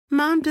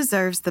Mom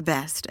deserves the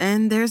best,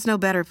 and there's no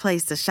better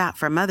place to shop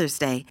for Mother's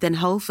Day than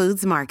Whole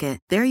Foods Market.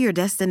 They're your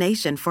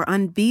destination for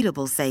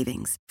unbeatable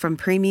savings, from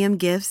premium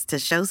gifts to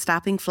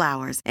show-stopping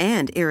flowers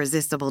and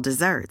irresistible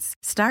desserts.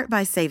 Start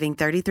by saving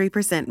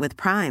 33% with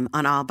Prime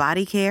on all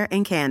body care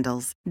and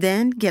candles.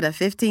 Then get a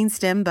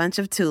 15-stem bunch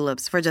of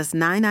tulips for just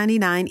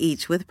 $9.99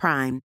 each with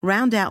Prime.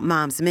 Round out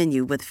Mom's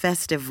menu with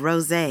festive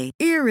rosé,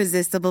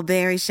 irresistible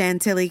berry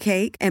chantilly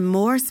cake, and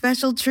more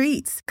special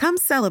treats. Come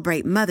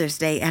celebrate Mother's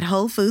Day at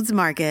Whole Foods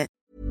Market.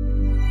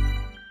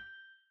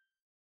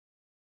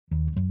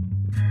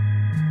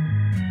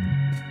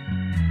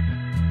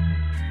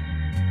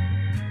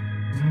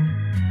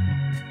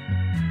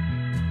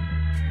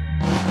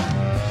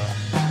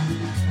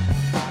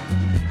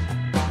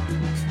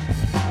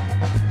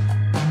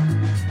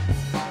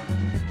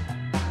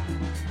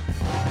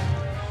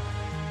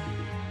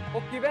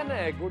 Och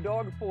vänner, god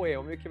dag på er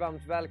och mycket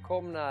varmt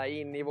välkomna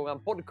in i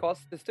våran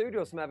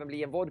podcaststudio som även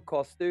blir en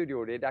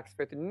vodcaststudio. Det är dags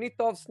för ett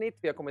nytt avsnitt.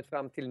 Vi har kommit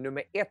fram till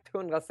nummer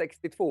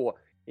 162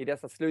 i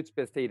dessa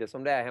slutspelstider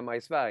som det är hemma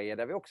i Sverige,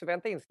 där vi också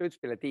väntar in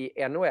slutspelet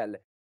i NHL.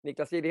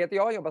 Niklas Jihde heter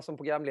jag, jobbar som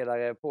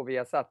programledare på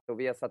Viasat och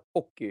Viasat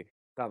Hockey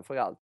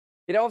framförallt.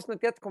 I det här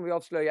avsnittet kommer vi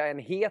avslöja en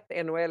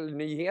het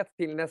NHL-nyhet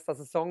till nästa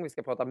säsong. Vi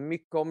ska prata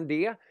mycket om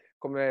det.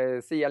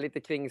 Kommer sia lite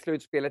kring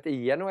slutspelet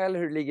i NHL,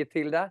 hur det ligger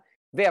till där.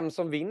 Vem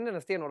som vinner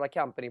den stenhårda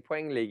kampen i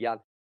poängligan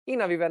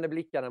innan vi vänder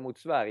blickarna mot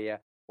Sverige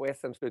och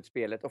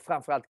SM-slutspelet och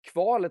framförallt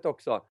kvalet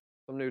också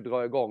som nu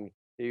drar igång.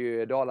 Det är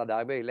ju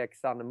Daladerby,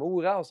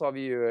 Leksand-Mora och så har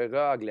vi ju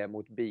Rögle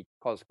mot BIK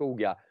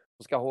Karlskoga.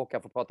 Så ska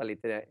Håkan få prata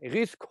lite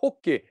rysk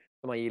hockey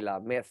som han gillar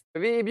mest. För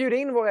vi bjuder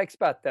in våra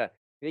experter.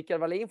 Rickard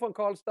Wallin från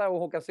Karlstad och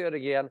Håkan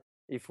Södergren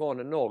ifrån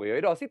Norge.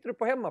 Idag sitter du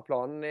på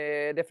hemmaplan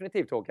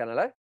definitivt, Håkan,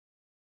 eller?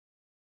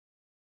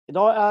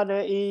 Idag är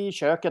det i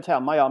köket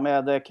hemma,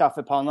 med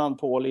kaffepannan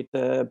på,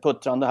 lite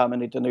puttrande här med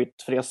lite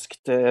nytt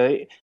friskt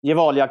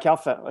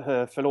Gevalia-kaffe.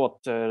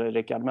 Förlåt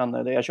Rickard,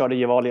 men jag körde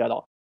Gevalia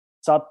idag.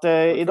 Så att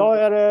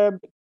idag är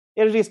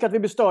det risk att vi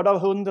blir störda av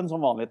hunden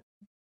som vanligt.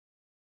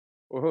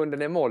 Och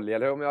hunden är Molly,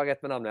 eller om jag har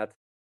rätt med namnet?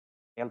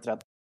 Helt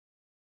rätt.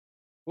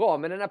 Bra,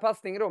 men den här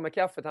passningen då med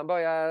kaffet, han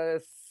börjar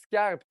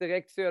skarpt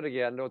direkt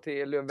Södergren då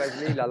till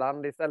Lundbergs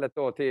Lilaland istället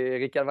då till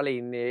Rickard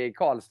Wallin i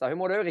Karlstad. Hur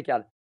mår du,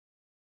 Rickard?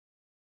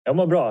 Jag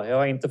mår bra. Jag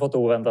har inte fått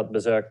oväntat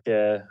besök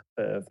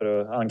för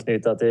att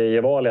anknyta till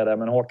Gevalia där.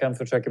 Men Håkan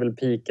försöker väl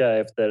pika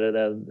efter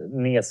det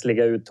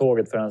nesliga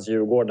uttåget för hans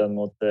Djurgården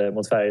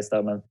mot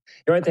Färjestad. Men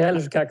jag är inte heller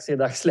så kaxig i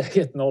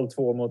dagsläget.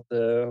 0-2 mot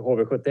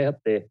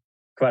HV71 i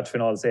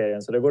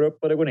kvartsfinalserien. Så det går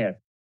upp och det går ner.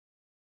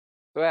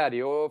 Så är det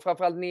ju. Och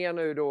framförallt ner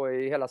nu då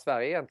i hela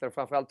Sverige egentligen.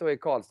 Framförallt då i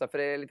Karlstad. För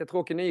det är lite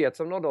tråkig nyhet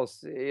som nådde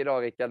oss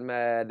idag, Rickard,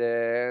 med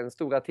en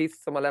stor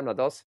artist som har lämnat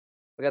oss.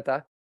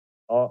 Berätta.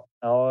 Ja,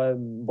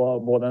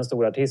 både en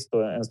stor artist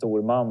och en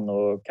stor man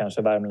och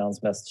kanske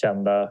Värmlands mest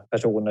kända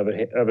person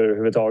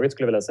överhuvudtaget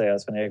skulle jag vilja säga.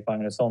 Sven-Erik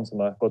Magnusson som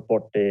har gått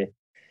bort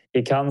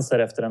i cancer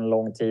efter en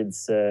lång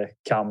tids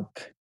kamp.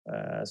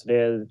 Så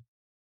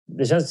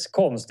det känns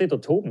konstigt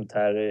och tomt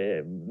här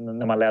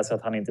när man läser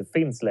att han inte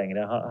finns längre.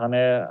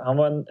 Han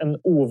var en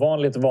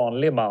ovanligt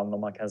vanlig man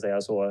om man kan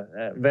säga så.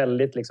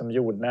 Väldigt liksom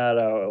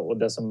jordnära och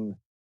det som...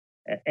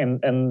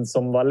 En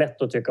som var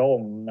lätt att tycka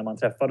om när man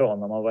träffade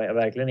honom. Han var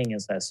verkligen ingen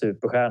sån här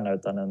superstjärna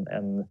utan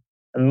en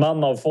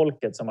man av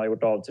folket som har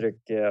gjort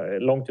avtryck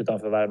långt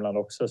utanför Värmland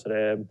också. Så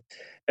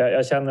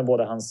jag känner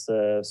både hans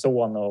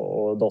son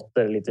och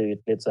dotter lite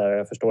ytligt. Så här.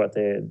 Jag förstår att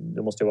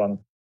det måste ju vara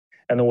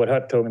en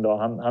oerhört tung dag.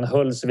 Han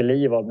hölls vid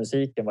liv av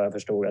musiken vad jag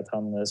förstod. Att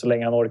så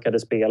länge han orkade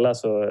spela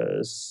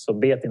så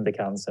bet inte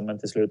cancer. Men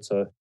till slut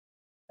så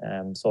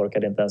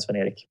orkade inte ens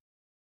Sven-Erik.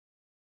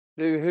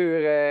 Du,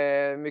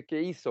 hur mycket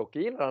ishockey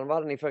gillar han? Vad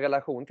hade ni för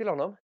relation till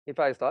honom i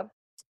Färjestad?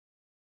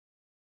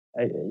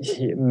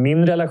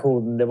 Min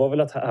relation, det var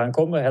väl att han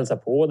kom och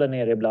hälsade på där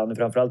nere ibland.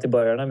 Framförallt i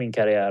början av min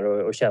karriär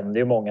och kände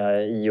ju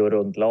många i och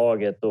runt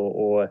laget.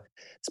 Och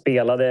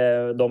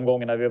spelade de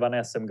gångerna vi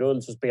vann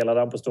SM-guld så spelade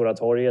han på Stora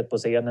torget på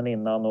scenen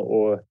innan.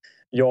 Och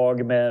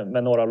jag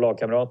med några av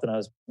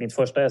lagkamraterna, mitt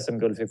första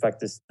SM-guld fick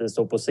faktiskt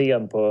stå på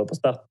scen på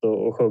Stadt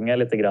och sjunga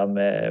lite grann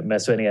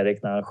med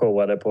Sven-Erik när han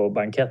showade på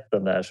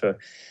banketten där. Så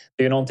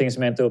det är ju någonting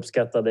som jag inte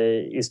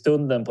uppskattade i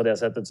stunden på det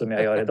sättet som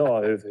jag gör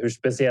idag. Hur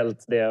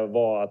speciellt det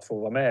var att få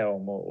vara med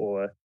om.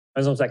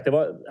 Men som sagt,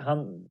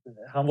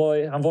 han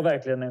var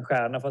verkligen en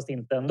stjärna fast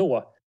inte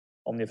ändå.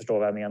 Om ni förstår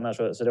vad jag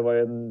menar. Så det var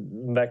ju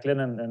verkligen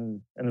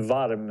en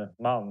varm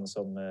man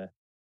som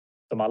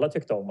alla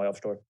tyckte om vad jag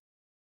förstår.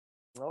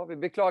 Ja, vi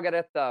beklagar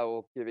detta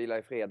och vila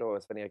i fred då,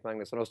 Sven-Erik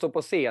Magnusson. Och stå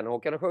på scen och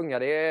åka och sjunga,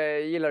 det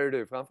gillar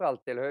du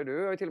framförallt, eller hur?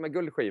 Du har ju till och med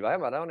guldskiva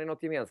hemma, där har ni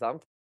något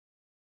gemensamt.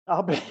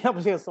 Ja,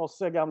 precis. Oss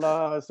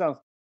gamla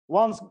svensk.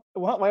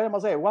 Vad är det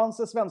man säger?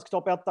 Once är svensk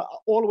topp 1,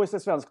 always är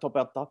svensk topp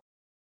 1.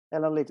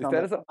 Eller liknande.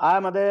 Är det så?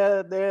 Nej, men det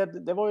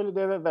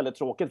är väldigt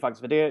tråkigt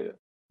faktiskt. För det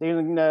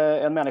är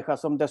en människa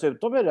som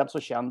dessutom är rätt så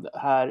känd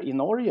här i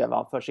Norge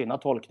för sina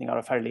tolkningar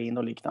av Ferlin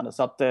och liknande.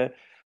 Så att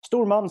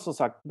Stor man som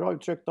sagt, bra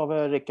uttryckt av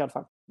Rickard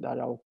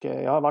där, och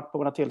jag har varit på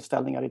några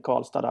tillställningar i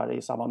Karlstad där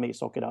i samband med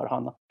ishockey där.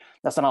 Han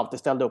nästan alltid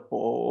ställde upp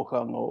och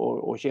sjöng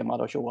och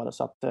kimmade och tjoade,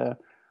 så att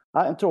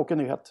en tråkig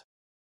nyhet.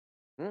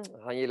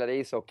 Han gillade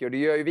ishockey och det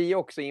gör ju vi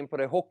också in på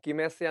det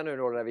hockeymässiga nu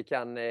då, där vi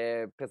kan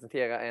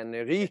presentera en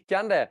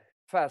rykande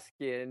färsk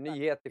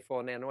nyhet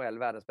ifrån NHL,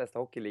 världens bästa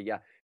hockeyliga,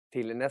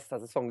 till nästa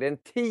säsong. Den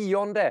 10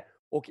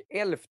 och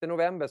 11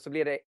 november så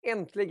blir det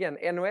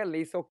äntligen NHL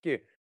ishockey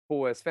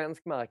på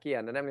svensk mark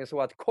igen. Det är nämligen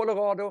så att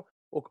Colorado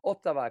och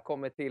Ottawa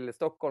kommer till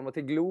Stockholm och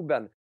till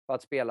Globen för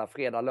att spela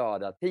fredag,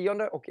 lördag.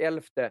 10 och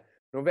 11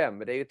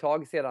 november. Det är ju ett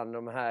tag sedan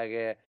de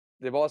här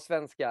det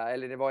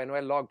var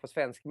NHL-lag på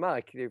svensk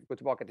mark. Det går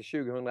tillbaka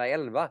till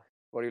 2011. Det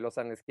var ju Los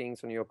Angeles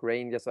Kings och New York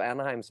Rangers och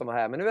Anaheim som var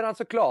här. Men nu är det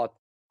alltså klart.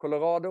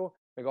 Colorado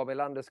med Gabriel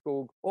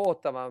Landeskog och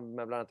Ottawa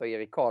med bland annat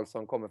Erik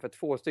Karlsson kommer för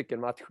 2 stycken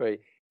matcher i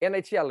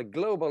NHL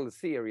Global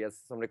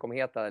Series, som det kommer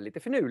heta, lite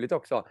finurligt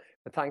också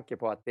med tanke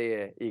på att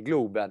det är i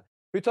Globen.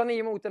 Hur tar ni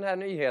emot den här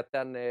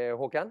nyheten,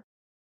 Håkan?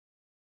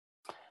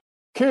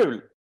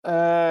 Kul!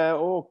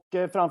 Och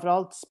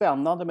framförallt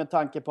spännande med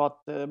tanke på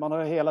att man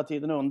har hela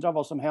tiden undrat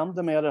vad som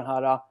händer med den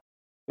här,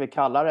 vi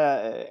kallar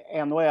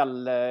det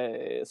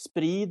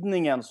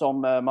NHL-spridningen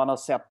som man har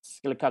sett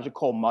skulle kanske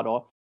komma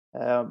då.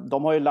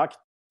 De har ju lagt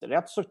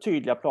rätt så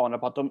tydliga planer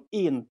på att de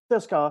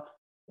inte ska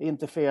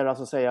interfera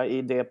så att säga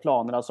i de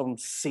planerna som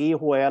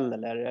CHL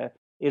eller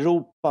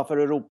Europa för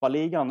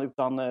Europaligan,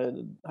 utan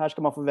här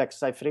ska man få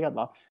växa i fred,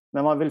 va?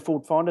 Men man vill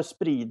fortfarande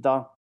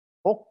sprida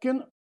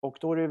hockeyn. Och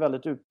då är det ju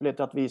väldigt utbrett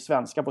att vi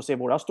svenskar får se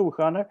våra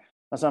storstjärnor.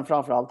 Men sen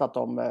framförallt att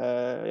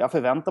jag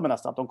förväntar mig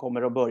nästan att de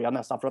kommer att börja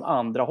nästan från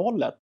andra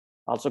hållet.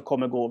 Alltså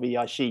kommer gå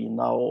via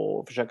Kina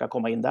och försöka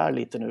komma in där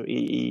lite nu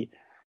i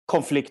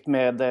konflikt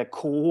med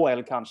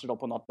KHL kanske då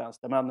på något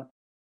vänster. Men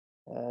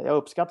jag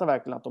uppskattar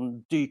verkligen att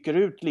de dyker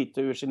ut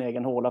lite ur sin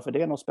egen håla, för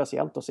det är något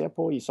speciellt att se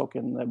på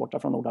ishockeyn borta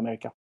från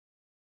Nordamerika.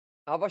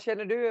 Ja, vad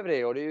känner du över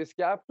det? Och det är ju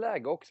skarpt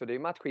läge också. Det är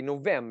match i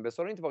november,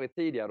 så har det inte varit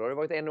tidigare. Då har det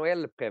varit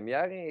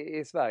NHL-premiär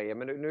i Sverige.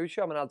 Men nu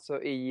kör man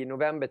alltså i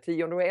november,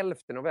 10 och 11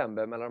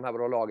 november mellan de här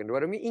båda lagen. Då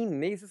är de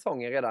inne i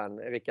säsongen redan,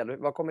 Rickard.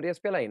 Vad kommer det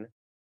spela in?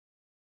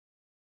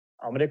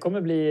 Ja, men det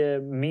kommer bli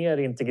mer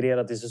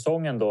integrerat i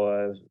säsongen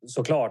då,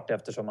 såklart,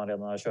 eftersom man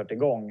redan har kört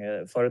igång.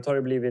 Förut har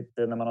det blivit,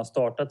 när man har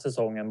startat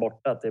säsongen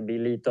borta, att det blir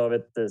lite av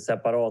ett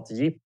separat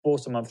jippo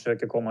som man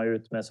försöker komma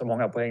ut med så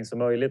många poäng som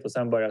möjligt och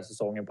sen börjar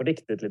säsongen på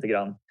riktigt lite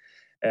grann.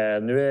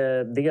 Nu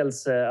är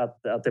dels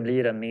att det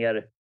blir en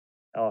mer,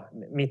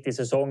 mitt i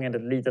säsongen,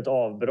 ett litet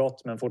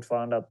avbrott, men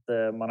fortfarande att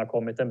man har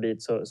kommit en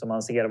bit så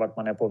man ser vart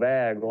man är på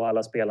väg och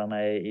alla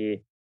spelarna är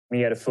i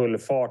mer full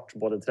fart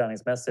både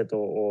träningsmässigt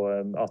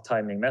och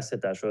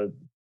timingmässigt där. Så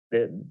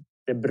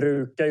det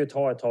brukar ju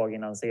ta ett tag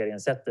innan serien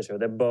sätter sig, och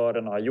det bör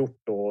den ha gjort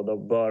då, och då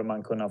bör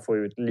man kunna få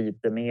ut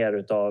lite mer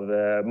utav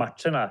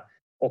matcherna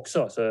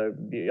också. Så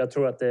jag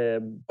tror att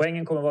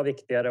poängen kommer vara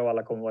viktigare och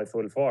alla kommer vara i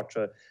full fart.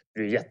 Så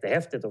det är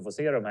jättehäftigt att få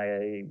se de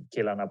här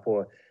killarna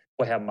på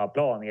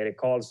hemmaplan. Erik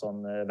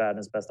Karlsson,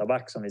 världens bästa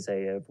back som vi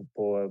säger,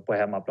 på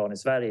hemmaplan i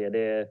Sverige.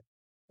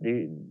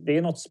 Det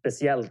är något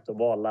speciellt att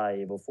vara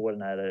live och få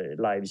den här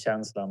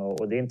livekänslan,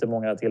 och det är inte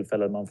många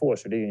tillfällen man får,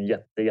 så det är ju en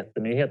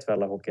jättenyhet för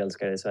alla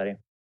hockeyälskare i Sverige.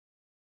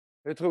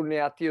 Hur tror ni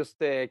att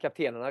just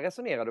kaptenerna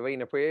resonerar? Du var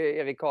inne på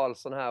Erik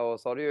Karlsson här, och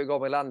så har du ju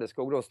Gabriel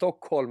Landeskog då,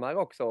 stockholmare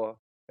också.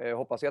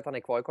 Hoppas ju att han är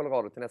kvar i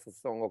Colorado till nästa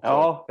säsong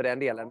också, för den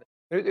delen.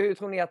 Hur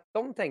tror ni att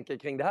de tänker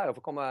kring det här och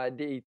få komma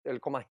dit eller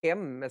komma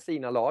hem med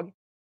sina lag?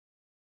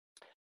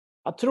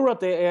 Jag tror att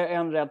det är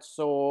en rätt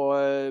så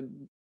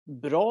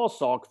bra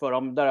sak för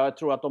dem, där jag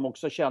tror att de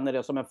också känner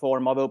det som en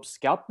form av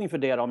uppskattning för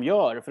det de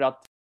gör, för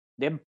att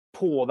det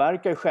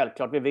påverkar ju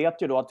självklart. Vi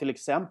vet ju då att till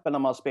exempel när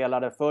man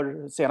spelade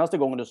för senaste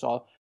gången du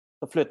sa,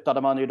 så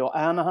flyttade man ju då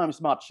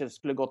Anaheims matcher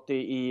skulle gått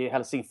i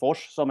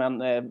Helsingfors som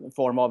en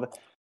form av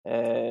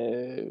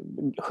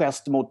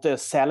gest mot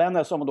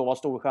Selene som då var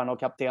storstjärna och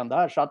kapten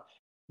där. Så att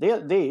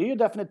det är ju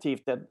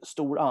definitivt en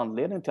stor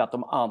anledning till att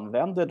de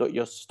använder då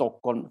just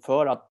Stockholm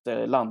för att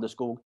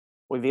Landeskog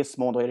och i viss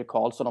mån då Erik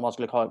Karlsson, om man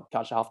skulle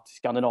kanske haft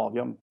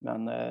Skandinavium,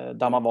 men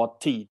där man var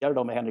tidigare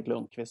då med Henrik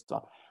Lundqvist.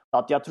 Va? Så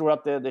att jag tror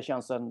att det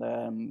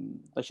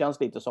känns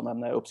lite som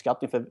en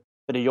uppskattning för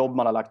det jobb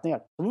man har lagt ner.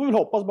 Så vi vill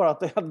hoppas bara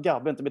att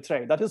Gabbe inte blir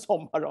tradad i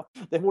sommar då.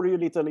 Det vore ju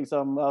lite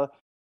liksom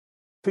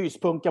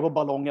pyspunka på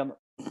ballongen.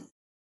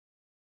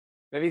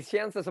 Men visst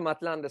känns det som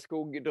att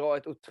Landeskog drar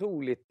ett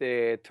otroligt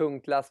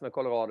tungt lass med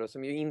Colorado,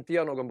 som ju inte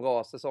gör någon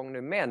bra säsong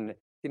nu. Men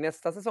till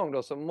nästa säsong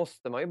då så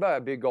måste man ju börja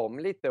bygga om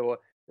lite, och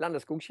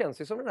Landeskog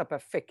känns ju som den här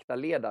perfekta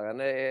ledaren.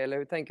 Eller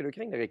hur tänker du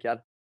kring det, Rickard?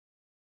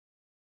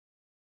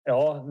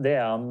 Ja, det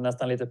är han.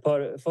 Nästan lite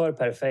för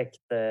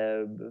perfekt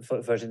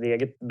för sitt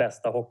eget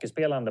bästa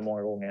hockeyspelande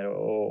många gånger.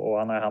 Och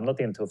han har hamnat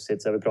i en tuff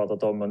sits. Jag har vi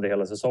pratat om under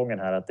hela säsongen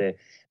här. Att det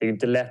är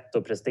inte lätt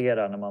att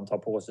prestera när man tar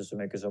på sig så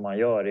mycket som man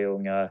gör i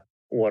unga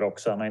år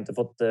också. Han har inte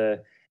fått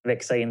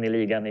växa in i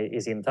ligan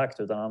i sin takt,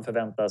 utan han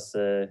förväntas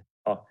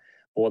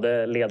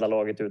både leda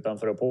laget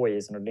utanför och på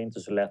isen. Och det är inte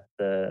så lätt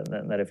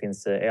när det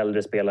finns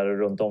äldre spelare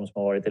runt om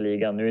som har varit i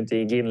ligan. Nu är inte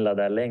Iginla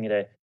där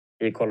längre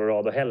i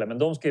Colorado heller. Men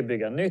de ska ju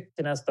bygga nytt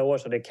till nästa år,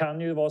 så det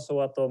kan ju vara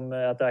så att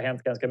det har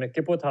hänt ganska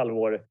mycket på ett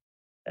halvår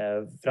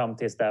fram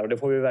tills där. Och det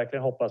får vi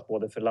verkligen hoppas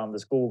både för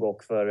Landeskog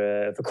och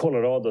för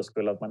Colorado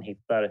skulle att man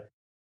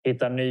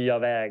hittar nya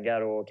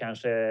vägar och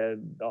kanske,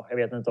 jag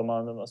vet inte om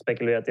man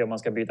spekulerat i om man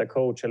ska byta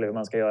coach eller hur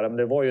man ska göra. Men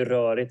det var ju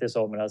rörigt i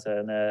somras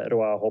när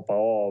Roa hoppade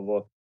av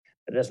och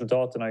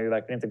resultaten har ju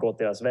verkligen inte gått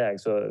deras väg.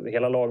 Så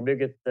hela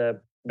lagbygget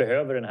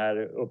behöver den här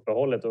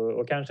uppehållet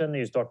och kanske en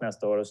nystart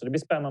nästa år. Så det blir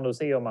spännande att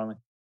se om man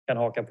kan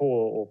haka på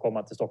och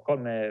komma till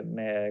Stockholm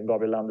med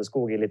Gabriel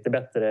Landeskog i lite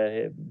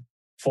bättre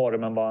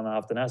form än vad han har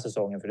haft den här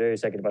säsongen. För det har ju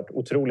säkert varit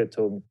otroligt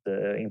tungt,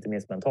 inte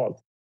minst mentalt.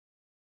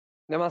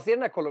 När man ser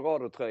den här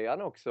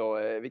Colorado-tröjan också,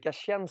 vilka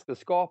känslor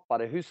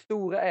skapade? Hur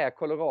stora är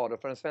Colorado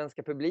för den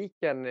svenska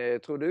publiken,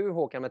 tror du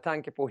Håkan, med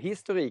tanke på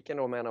historiken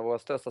då med en av våra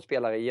största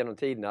spelare genom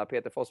tiderna,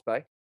 Peter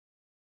Forsberg?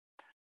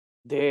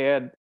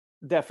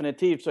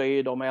 Definitivt så är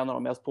ju de en av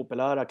de mest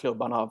populära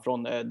klubbarna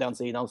från den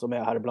sidan som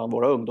är här bland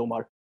våra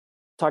ungdomar.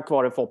 Tack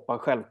vare Foppa,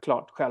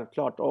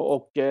 självklart.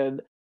 Och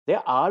det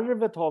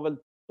arvet har väl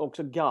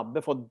också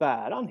Gabbe fått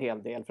bära en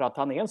hel del, för att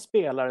han är en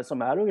spelare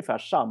som är ungefär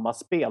samma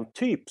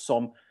speltyp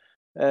som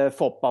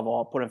Foppa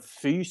var på den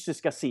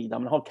fysiska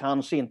sidan, men har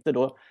kanske inte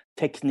då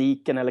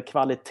tekniken eller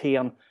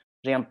kvaliteten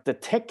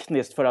rent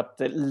tekniskt för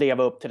att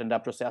leva upp till den där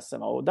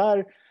processen. Och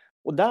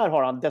där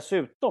har han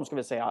dessutom, ska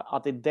vi säga,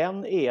 att i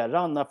den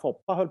eran när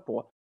Foppa höll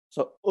på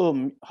så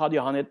hade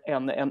ju han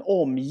en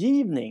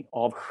omgivning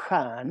av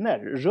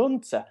stjärnor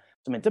runt sig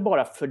som inte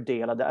bara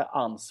fördelade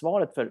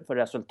ansvaret för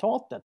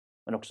resultatet,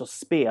 men också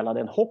spelade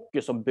en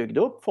hockey som byggde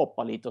upp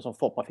Foppa lite och som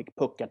Foppa fick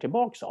puckar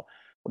tillbaka av.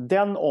 Och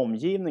den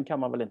omgivningen kan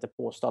man väl inte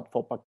påstå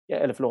att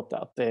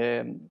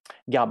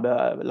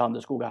Gabbe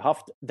Landeskog har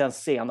haft den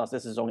senaste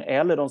säsongen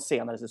eller de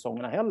senare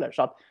säsongerna heller.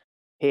 Så att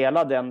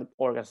hela den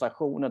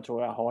organisationen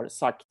tror jag har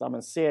sakta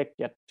men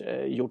säkert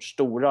gjort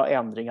stora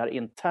ändringar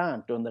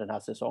internt under den här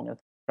säsongen.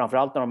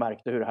 Framförallt när de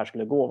märkte hur det här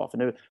skulle gå. För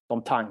nu,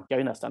 de tankar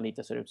ju nästan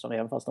lite, ser ut som,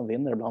 även fast de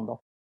vinner ibland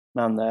då.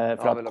 Men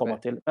för att komma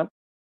till...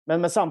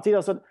 Men samtidigt,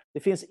 alltså, det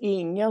finns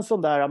ingen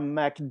sån där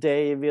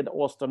McDavid,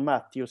 Auston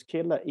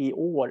Matthews-kille i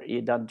år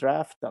i den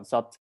draften. Så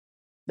att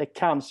det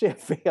kanske är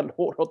fel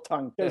år att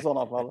tanka i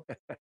sådana fall.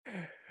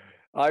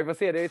 Ja, vi får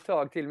se det ett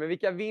tag till. Men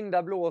vilka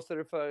vindar blåser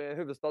det för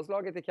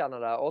huvudstadslaget i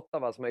Kanada?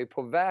 Ottawa som är ju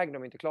på väg,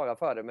 de är inte klara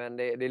för det. Men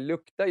det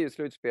luktar ju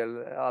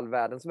slutspel all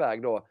världens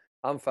väg då.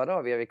 Anförd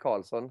av Erik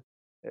Karlsson.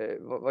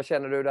 Vad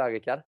känner du där,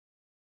 Rickard?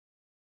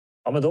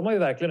 Ja, men de har ju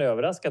verkligen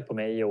överraskat på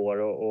mig i år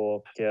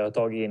och har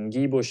tagit in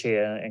Guy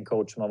Boucher, en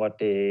coach som har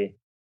varit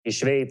i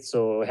Schweiz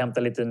och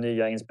hämtat lite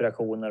nya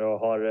inspirationer och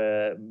har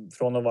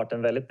från att ha varit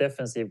en väldigt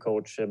defensiv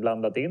coach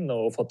blandat in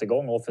och fått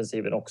igång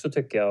offensiven också,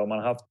 tycker jag. Och man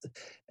har haft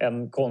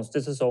en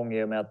konstig säsong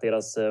i och med att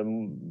deras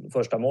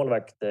första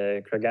målvakt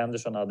Craig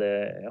Anderson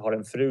har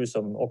en fru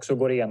som också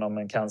går igenom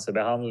en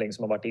cancerbehandling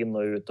som har varit in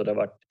och ut, och det har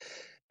varit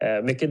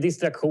mycket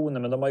distraktioner,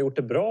 men de har gjort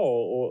det bra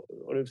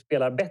och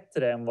spelar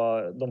bättre än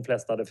vad de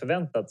flesta hade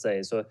förväntat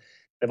sig. Så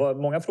det var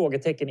många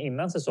frågetecken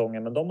innan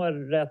säsongen, men de har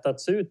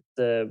rätats ut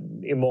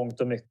i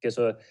mångt och mycket.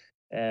 Så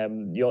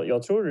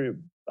jag tror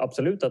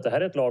absolut att det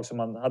här är ett lag som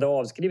man hade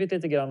avskrivit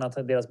lite grann,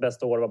 att deras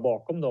bästa år var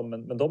bakom dem.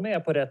 Men de är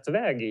på rätt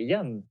väg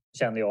igen,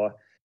 känner jag.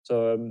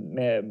 Så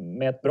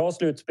med ett bra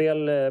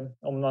slutspel,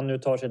 om man nu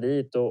tar sig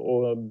dit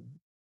och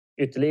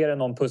ytterligare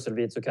någon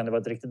pusselbit, så kan det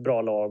vara ett riktigt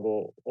bra lag.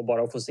 Och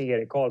bara att få se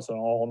Erik Karlsson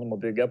och ha honom att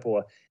bygga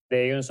på. Det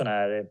är ju en sån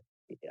här,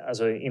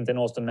 alltså inte en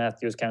Auston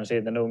Matthews kanske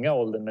i den unga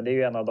åldern, men det är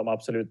ju en av de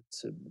absolut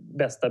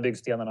bästa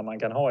byggstenarna man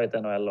kan ha i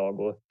ett NHL-lag.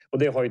 Och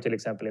det har ju till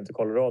exempel inte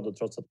Colorado,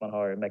 trots att man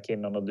har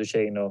McKinnon och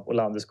Duchene och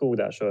Landeskog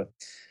där.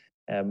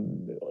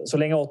 Så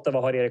länge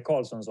Ottawa har Erik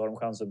Karlsson så har de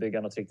chans att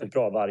bygga något riktigt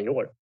bra varje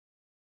år.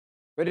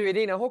 Men du, i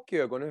dina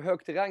hockeyögon, hur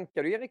högt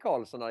rankar du Erik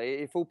Karlsson?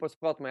 I fotboll så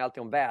pratar man ju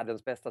alltid om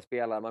världens bästa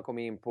spelare. Man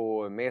kommer in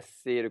på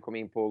Messi, du kommer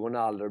in på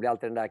Ronaldo. Det blir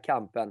alltid den där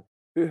kampen.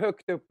 Hur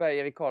högt upp är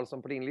Erik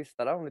Karlsson på din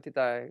lista då? Om du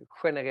tittar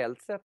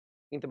generellt sett,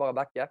 inte bara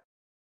backar.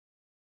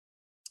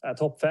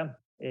 Topp 5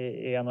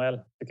 i NHL,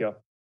 tycker jag.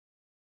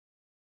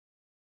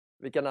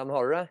 Vilka namn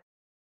har du där?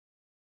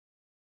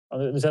 Ja,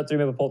 nu sätter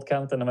du mig på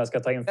pottkanten om jag ska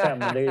ta in 5.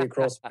 Det är ju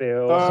Crosby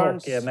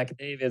och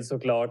McDavid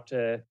såklart.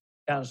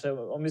 Kanske,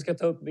 om vi ska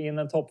ta upp in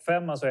en topp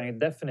 5 så är han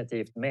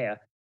definitivt med.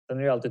 Sen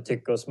är det ju alltid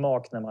tycke och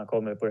smak när man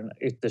kommer på den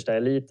yttersta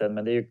eliten.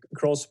 Men det är ju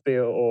Crosby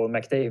och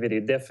McDavid är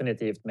ju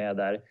definitivt med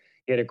där.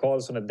 Erik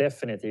Karlsson är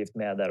definitivt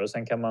med där. Och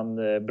sen kan man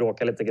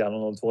bråka lite grann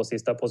om de 2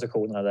 sista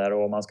positionerna där.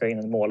 Och om man ska in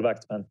en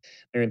målvakt. Men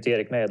nu är inte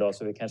Erik med idag,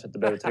 så vi kanske inte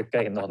behöver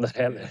trycka in någon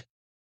där heller.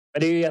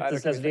 Men det är ju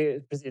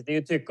det är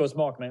ju tycke och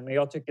smak. Men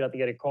jag tycker att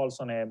Erik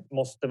Karlsson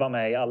måste vara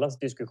med i allas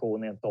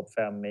diskussion i en topp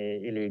 5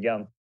 i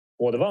ligan.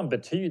 Både vad han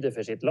betyder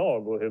för sitt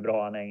lag och hur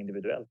bra han är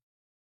individuellt.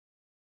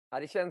 Ja,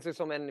 det känns ju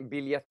som en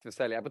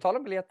biljettförsäljare. På tal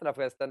om biljetterna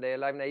förresten, det är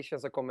Live Nation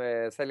som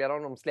kommer sälja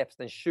dem. De släpps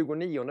den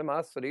 29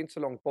 mars, så det är inte så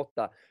långt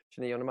borta.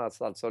 29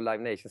 mars alltså, Live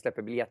Nation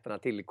släpper biljetterna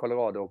till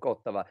Colorado och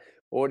Ottawa.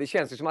 Och det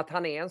känns ju som att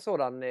han är en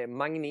sådan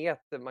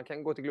magnet. Man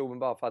kan gå till Globen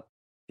bara för att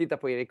titta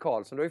på Erik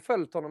Karlsson. Du har ju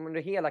följt honom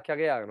under hela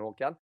karriären,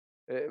 Håkan.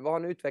 Vad har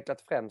han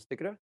utvecklat främst,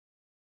 tycker du?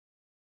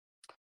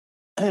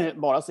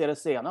 bara ser det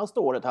senaste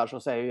året här så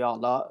säger ju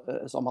alla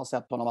som har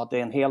sett honom att det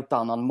är en helt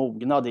annan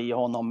mognad i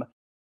honom.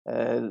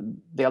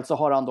 Dels så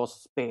har han då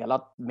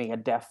spelat mer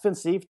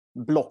defensivt,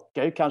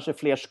 blockar ju kanske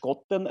fler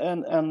skott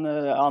än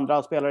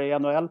andra spelare i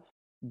NHL.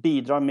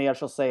 Bidrar mer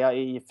så att säga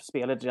i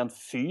spelet rent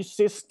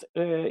fysiskt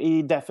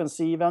i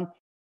defensiven.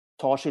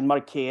 Tar sin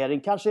markering,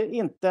 kanske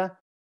inte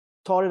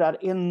tar det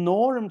där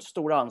enormt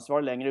stora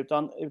ansvar längre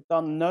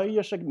utan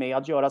nöjer sig med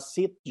att göra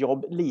sitt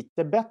jobb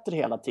lite bättre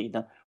hela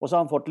tiden. Och så har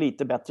han fått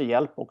lite bättre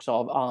hjälp också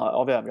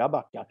av övriga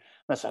backar.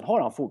 Men sen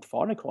har han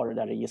fortfarande kvar det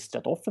där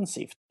registret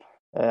offensivt.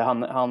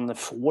 Han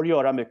får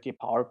göra mycket i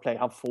powerplay,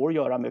 han får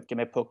göra mycket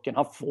med pucken,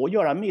 han får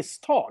göra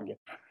misstag.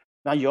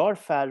 Men han gör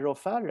färre och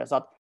färre, så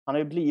att han har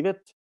ju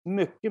blivit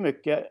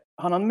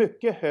han har en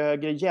mycket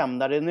högre,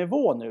 jämnare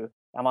nivå nu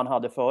än man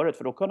hade förut,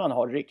 för då kunde han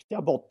ha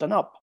riktiga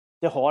bottennapp.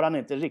 Det har han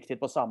inte riktigt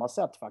på samma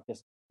sätt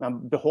faktiskt,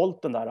 men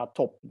behållit den där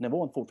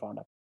toppnivån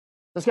fortfarande.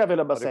 Sen ska jag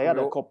vilja bara säga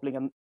det,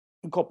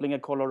 kopplingen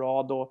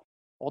Colorado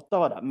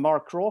Ottawa där.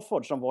 Mark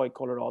Crawford som var i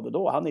Colorado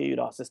då, han är ju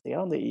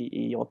assisterande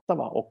i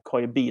Ottawa och har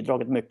ju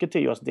bidragit mycket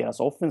till just deras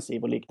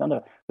offensiv och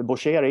liknande. För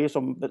Boucher är ju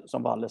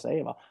som Valle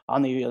säger, va?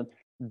 Han är ju en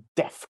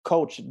def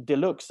coach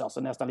deluxe,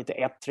 alltså nästan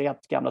lite 1-3,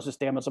 gamla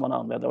systemet som han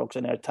använde också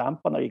när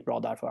Tampa när det gick bra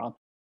där för han.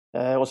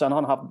 Och sen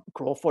har han haft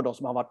Crawford då,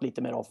 som har varit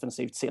lite mer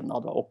offensivt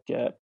sinnad och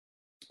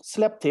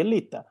släppt till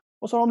lite.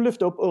 Och så har de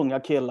lyft upp unga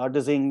killar,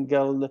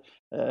 Dzingel,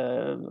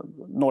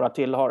 några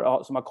till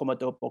som har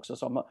kommit upp också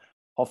som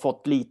har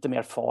fått lite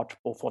mer fart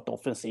och fått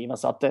offensiven.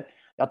 Så att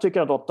jag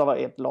tycker att Ottawa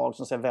är ett lag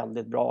som ser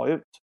väldigt bra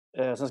ut.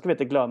 Sen ska vi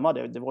inte glömma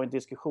det var en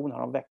diskussion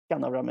här om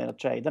veckan när vi var med i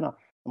traderna.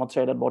 De har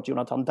tradat bort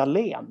Jonathan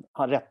Dahlén,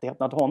 han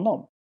rättigheterna till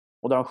honom.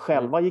 Och där de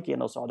själva gick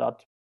in och sa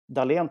att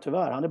Dahlén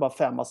tyvärr, han är bara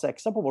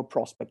 5-6 på vår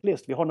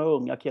prospectlist. Vi har några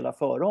unga killar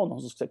före honom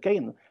som ska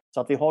in.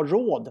 Så att vi har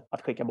råd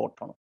att skicka bort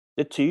honom.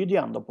 Det tyder ju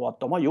ändå på att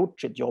de har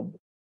gjort sitt jobb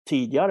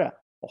tidigare.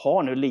 Och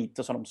har nu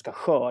lite som de ska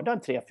skörda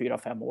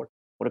 3-4-5 år.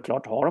 Och det är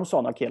klart, har de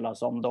sådana killar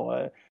som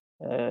då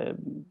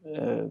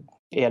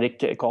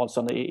Erik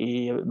Karlsson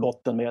i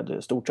botten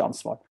med stort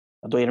ansvar.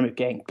 Då är det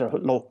mycket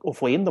enklare att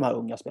få in de här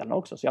unga spelarna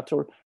också. Så jag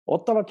tror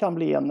Ottawa kan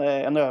bli en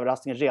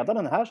överraskning redan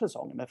den här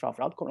säsongen. Men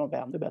framförallt kommer de bli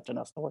ännu bättre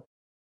nästa år.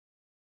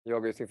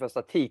 Jagade sin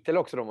första titel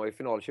också. De var i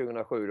final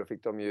 2007. Då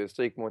fick de ju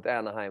stryk mot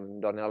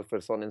Anaheim. Daniel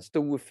Alfredsson, en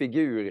stor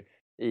figur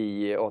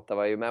i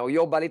Ottawa, är ju med och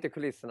jobbar lite i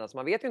kulisserna. Så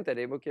man vet ju inte.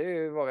 Det brukar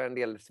ju vara en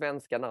del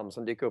svenska namn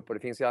som dyker upp. Och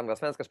det finns ju andra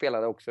svenska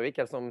spelare också.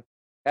 Vilka som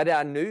är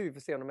där nu. Vi får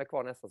se om de är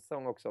kvar nästa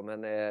säsong också.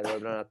 Men det var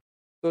bland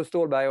annat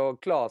Stålberg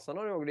och Claesson.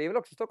 Och det är väl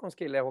också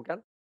Stockholmskille,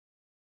 Håkan?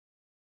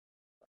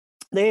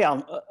 Det är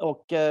han.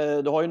 Och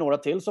du har ju några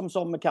till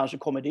som kanske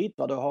kommer dit.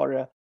 Va? Du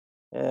har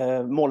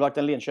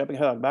målvakten Linköping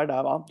Högberg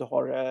där, va? Du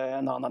har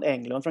en annan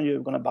Englund från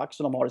Djurgården back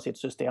som de har i sitt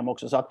system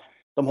också. Så att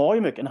de har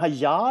ju mycket. Den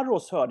här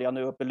Jaros hörde jag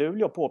nu uppe i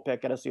Luleå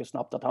påpekades ju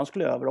snabbt att han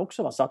skulle över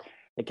också. Va? Så att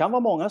det kan vara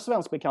många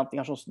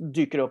svenskbekantingar som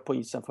dyker upp på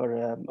isen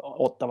för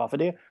Ottawa. För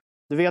det,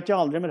 du vet ju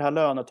aldrig med det här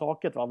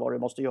lönetaket, va? Vad du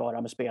måste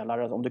göra med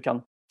spelare. Om du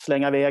kan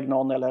slänga iväg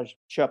någon eller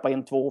köpa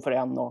in 2 för 1.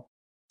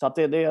 Så att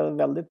det är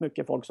väldigt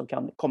mycket folk som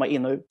kan komma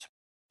in och ut.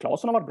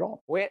 Claesson har varit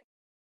bra.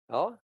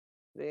 Ja,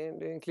 det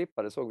är en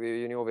klippa. Det såg vi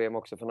i junior-VM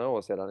också för några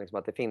år sedan. Liksom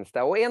att det finns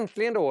där. Och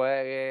äntligen då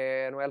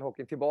är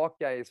NHL-hockeyn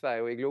tillbaka i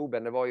Sverige och i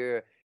Globen. Det var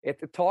ju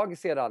ett tag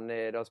sedan.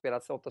 Det har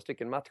spelats 8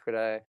 stycken matcher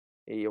där.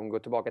 Om vi går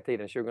tillbaka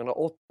tiden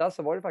 2008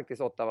 så var det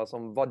faktiskt Ottawa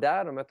som var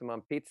där. Då mötte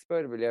man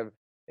Pittsburgh. Det blev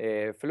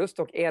förlust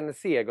och en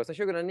seger. Och sen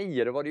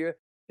 2009 då var det ju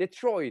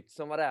Detroit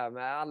som var där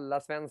med alla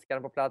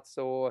svenskarna på plats.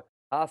 Och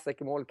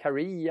Hasek i mål,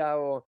 Kariya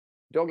och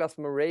Douglas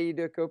Murray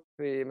dök upp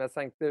med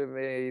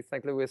St.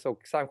 Louis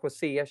och San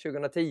Jose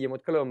 2010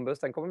 mot Columbus.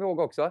 Den kommer vi ihåg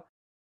också.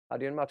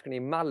 Hade ju en match i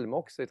Malmö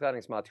också i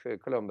träningsmatch,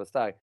 Columbus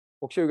där.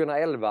 Och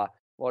 2011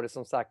 var det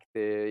som sagt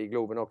i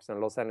Globen också en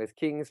Los Angeles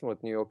Kings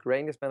mot New York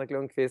Rangers med Henrik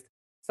Lundqvist.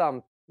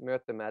 Samt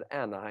möte med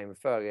Anaheim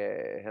för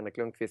Henrik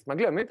Lundqvist. Man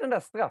glömmer inte den där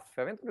straffen.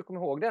 Jag vet inte om du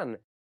kommer ihåg den,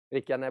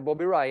 Rickard, när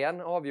Bobby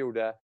Ryan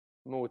avgjorde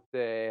mot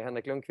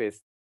Henrik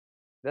Lundqvist.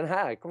 Den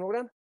här, kommer du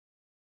ihåg den?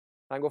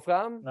 Han går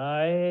fram.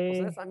 Nej. Och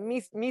så nästan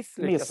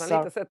misslyckas.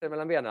 Han lite sätter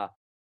mellan benen.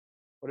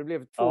 Och det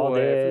blev 2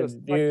 förlust.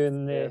 Det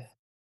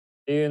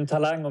är ju en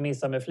talang att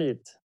missa med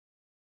flit.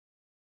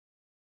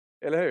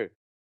 Eller hur?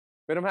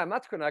 Men de här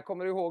matcherna,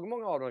 kommer du ihåg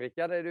många av dem,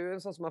 Rickard? Är du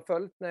en sån som har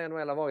följt när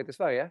NHL har varit i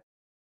Sverige?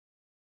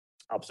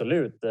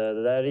 Absolut.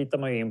 Det där ritar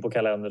man ju in på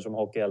kalender som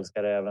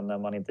hockeyälskare även när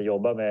man inte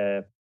jobbar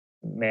med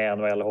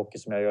NHL-hockey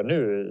som jag gör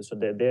nu. Så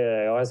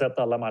jag har sett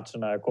alla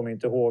matcherna. Jag kommer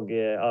inte ihåg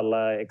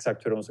alla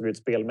exakt hur de såg ut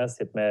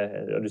spelmässigt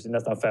med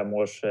nästan 5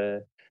 år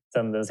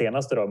sedan den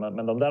senaste. Då.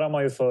 Men de där har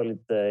man ju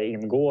följt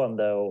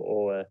ingående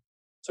och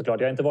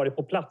såklart, jag har inte varit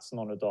på plats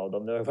någon av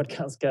dem. Det har varit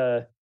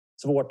ganska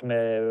svårt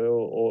med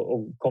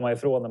att komma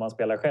ifrån när man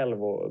spelar själv.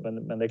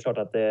 Men det är klart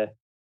att det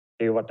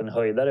har ju varit en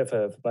höjdare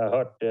för jag har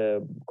hört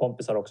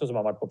kompisar också som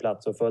har varit på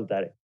plats och följt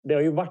där. Det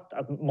har ju varit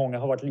att många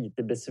har varit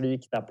lite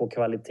besvikna på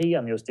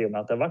kvaliteten just i och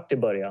med att det har varit i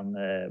början.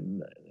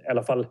 I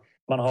alla fall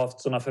man har haft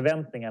sådana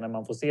förväntningar när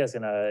man får se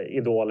sina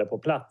idoler på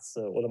plats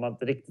och de har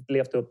inte riktigt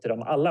levt upp till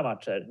dem alla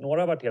matcher.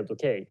 Några har varit helt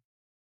okej.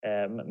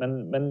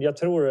 Men jag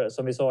tror,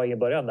 som vi sa i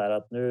början där,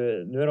 att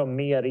nu är de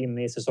mer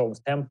inne i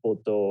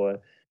säsongstempot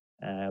och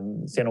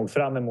ser nog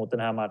fram emot den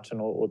här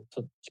matchen och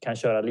kan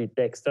köra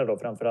lite extra då.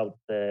 Framförallt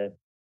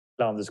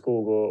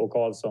Landeskog och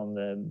Karlsson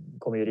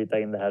kommer ju rita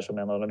in det här som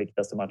en av de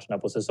viktigaste matcherna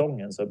på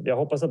säsongen. Så jag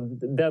hoppas att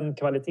den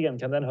kvaliteten,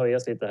 kan den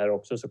höjas lite här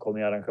också, så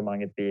kommer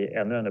arrangemanget bli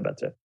ännu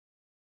bättre.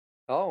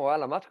 Ja, och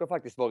alla matcher har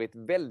faktiskt varit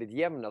väldigt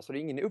jämna, så det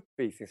är ingen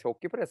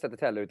uppvisningshockey på det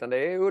sättet heller, utan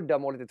det är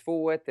uddamålet är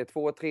 2-1, det är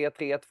 2-3,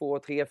 3-2,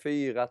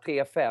 3-4,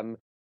 3-5.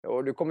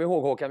 Och du kommer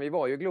ihåg, Håkan, vi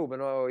var ju i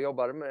Globen och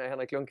jobbade med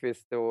Henrik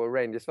Lundqvist och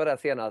Rangers var där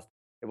senast.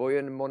 Det var ju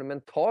en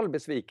monumental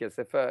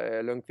besvikelse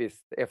för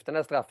Lundqvist efter den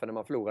här straffen när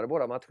man förlorade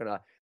båda matcherna.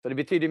 Så det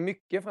betyder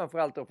mycket,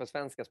 framförallt då för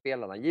svenska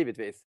spelarna,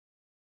 givetvis.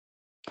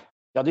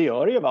 Ja, det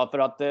gör det ju, va? För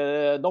att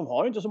de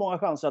har ju inte så många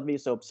chanser att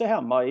visa upp sig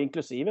hemma,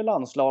 inklusive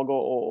landslag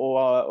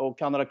och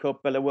Canada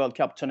Cup eller World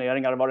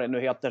Cup-turneringar, vad det nu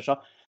heter.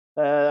 Så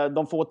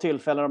de få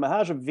tillfällen de är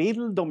här så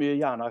vill de ju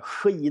gärna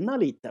skina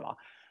lite, va?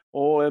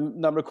 Och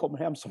när du kommer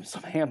hem som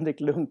Henrik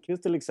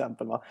Lundqvist till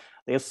exempel, va?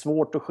 Det är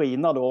svårt att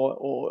skina då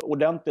och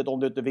ordentligt om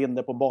du inte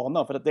vinner på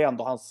banan, för att det är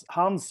ändå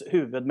hans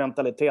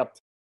huvudmentalitet.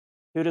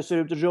 Hur det ser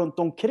ut runt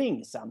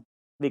omkring sen.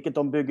 Vilket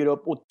de bygger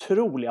upp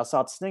otroliga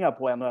satsningar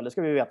på NHL. Det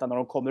ska vi veta när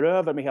de kommer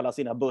över med hela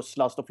sina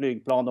busslast och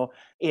flygplan och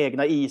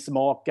egna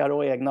ismakare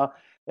och egna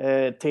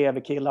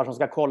tv-killar som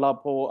ska kolla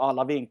på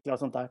alla vinklar och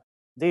sånt där.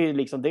 Det är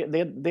liksom,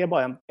 det är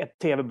bara ett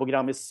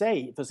tv-program i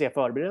sig för att se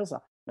förberedelser.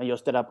 Men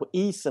just det där på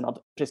isen, att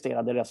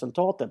prestera det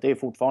resultatet, det är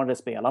fortfarande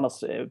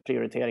spelarnas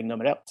prioritering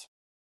nummer 1.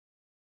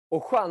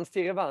 Och chans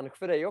till revansch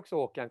för dig också,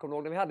 Håkan. Kommer du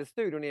ihåg när vi hade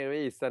studion nere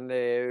i isen?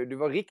 Du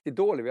var riktigt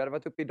dålig. Vi hade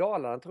varit uppe i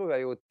Dalarna, tror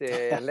jag, gjort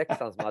en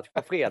Leksandsmatch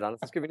på fredagen.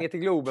 Så skulle vi ner till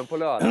Globen på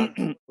lördagen.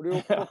 Och du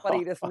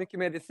hoppade i det så mycket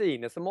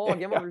mediciner, så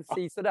magen var väl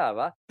si sådär,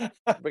 va?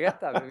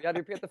 Berätta, vi hade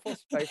ju Peter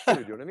Forsberg i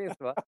studion, det minns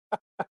du, va?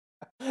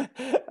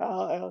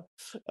 Ja,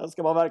 jag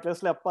ska bara verkligen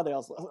släppa det.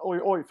 Alltså.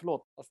 Oj,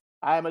 förlåt.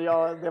 Nej, men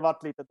det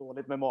varit lite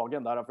dåligt med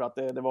magen där, för att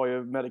det var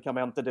ju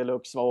medikamenter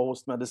deluxe och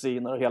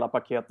hostmediciner och hela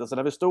paketet. Så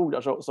när vi stod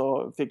där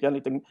så fick jag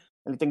en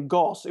liten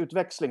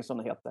gasutväxling, som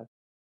det heter.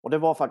 Och det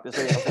var faktiskt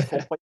så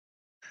att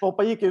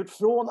Foppa gick ut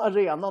från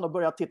arenan och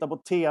började titta på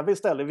tv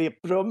istället i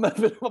VIP-rummet,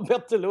 för det var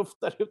bättre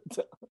luft där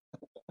ute.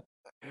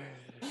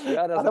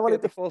 Ja, det var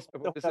lite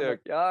Forsberg på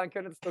besök. Ja, han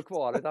kunde inte stå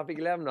kvar, utan han fick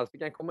lämna, så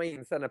fick han komma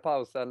in sen när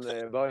pausen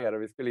började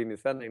och vi skulle in i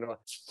sändning.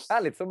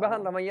 Härligt, så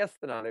behandlar man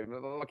gästerna nu.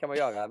 Vad kan man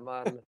göra?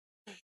 Man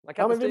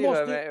kan inte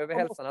styra över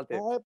hälsan alltid.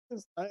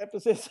 Nej,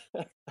 precis.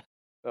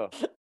 Ja.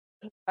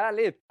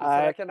 Härligt! Så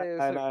jag kan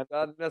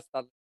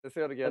nästan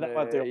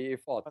Södergren i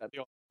farten.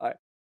 Nej.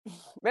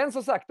 Men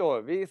som sagt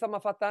då, vi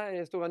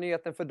sammanfattar stora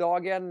nyheten för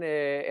dagen.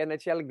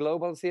 NHL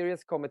Global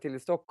Series kommer till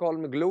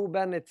Stockholm.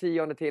 Globen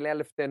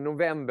 10-11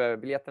 november.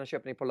 Biljetterna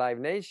köper ni på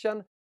Live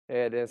Nation.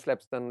 Det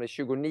släpps den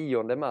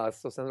 29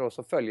 mars och sen då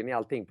så följer ni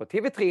allting på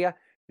TV3,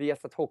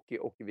 Viasat Hockey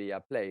och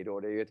Viaplay då.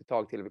 Det är ju ett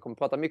tag till. Vi kommer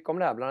prata mycket om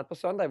det här, bland annat på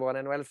söndag i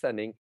vår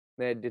NHL-sändning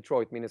med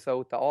Detroit,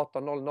 Minnesota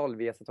 18:00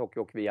 Viasat Hockey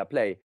och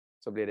Viaplay.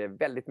 Så blir det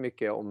väldigt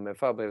mycket om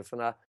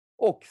förberedelserna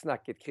och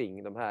snacket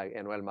kring de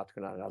här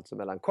NHL-matcherna, alltså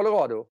mellan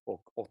Colorado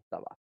och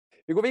Ottawa.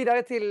 Vi går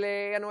vidare till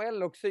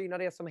NHL och synar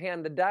det som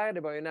händer där.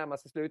 Det var ju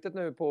närmast slutet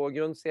nu på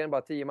grundserien,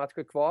 bara 10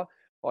 matcher kvar.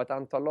 Och ett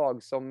antal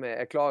lag som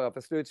är klara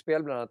för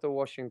slutspel, bland annat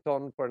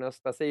Washington på den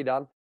östra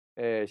sidan.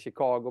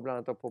 Chicago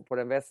bland annat på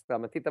den västra.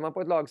 Men tittar man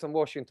på ett lag som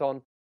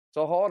Washington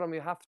så har de ju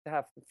haft det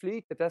här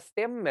flytet, det här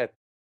stämmet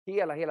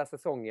hela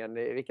säsongen.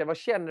 Rickard, vad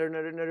känner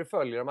du när du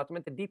följer dem? Att de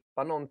inte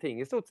dippar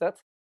någonting i stort sett?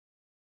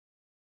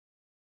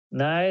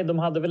 Nej, de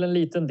hade väl en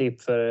liten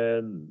dipp för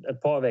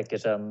ett par veckor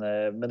sedan.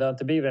 Men det har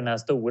inte blivit den här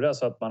stora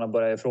så att man har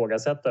börjat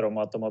ifrågasätta dem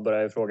och att de har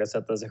börjat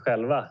ifrågasätta sig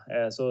själva.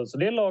 Så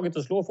det är laget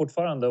att slå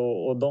fortfarande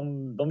och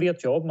de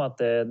vet ju om att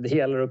det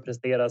gäller att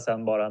prestera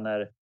sen bara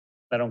när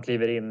de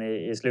kliver in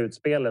i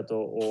slutspelet.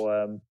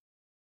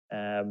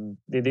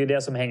 Det är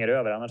det som hänger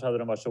över, annars hade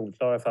de varit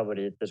solklara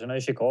favoriter. Sen har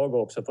ju Chicago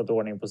också fått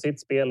ordning på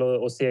sitt spel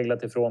och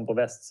seglat ifrån på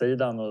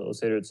västsidan och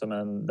ser ut som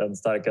den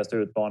starkaste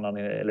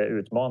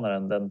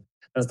utmanaren,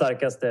 den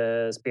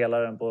starkaste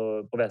spelaren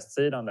på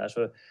västsidan där.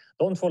 Så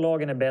de två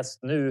lagen är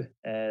bäst nu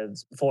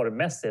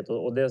formmässigt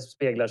och det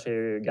speglar sig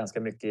ju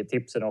ganska mycket i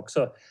tipsen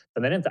också.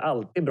 Sen är det inte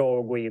alltid bra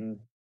att gå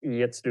in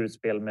i ett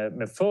slutspel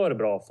med för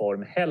bra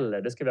form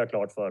heller. Det ska vi ha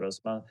klart för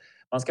oss.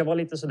 Man ska vara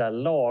lite sådär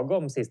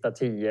lagom sista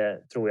 10,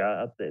 tror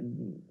jag.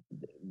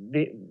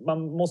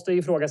 Man måste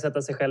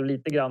ifrågasätta sig själv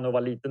lite grann och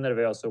vara lite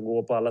nervös och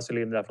gå på alla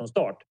cylindrar från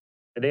start.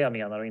 Det är det jag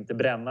menar och inte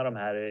bränna de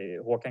här.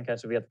 Håkan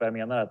kanske vet vad jag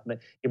menar. Att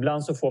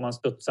ibland så får man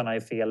studsarna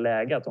i fel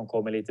läge, att de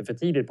kommer lite för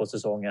tidigt på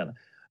säsongen.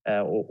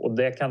 Och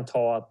det kan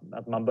ta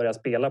att man börjar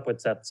spela på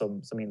ett sätt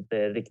som inte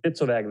är riktigt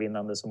så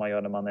vägvinnande som man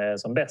gör när man är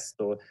som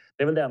bäst. Och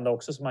det är väl det enda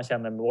också som man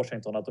känner med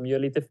Washington, att de gör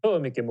lite för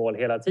mycket mål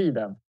hela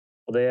tiden.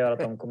 Och det gör att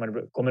de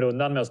kommer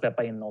undan med att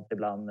släppa in något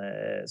ibland.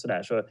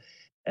 Sådär. Så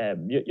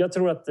jag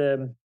tror att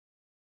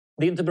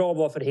det är inte bra att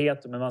vara för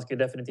het, men man ska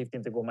definitivt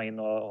inte gå in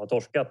och ha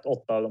torskat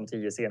 8 av de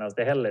 10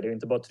 senaste heller. Det är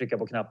inte bara att trycka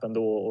på knappen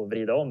då och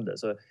vrida om det.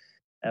 Så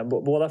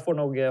båda får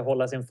nog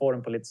hålla sin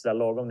form på lite sådär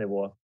lagom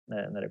nivå.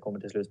 när det kommer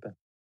till slutspel.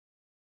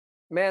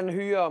 Men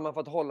hur gör man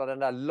för att hålla den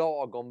där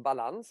lagom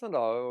balansen då?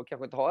 Och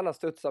kanske inte ha alla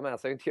studsar med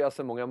sig och inte göra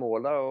så många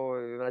mål där.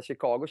 Och, jag menar,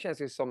 Chicago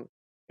känns ju som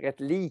rätt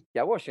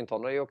lika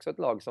Washington. Det är ju också ett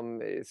lag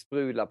som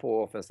sprudlar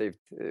på offensivt.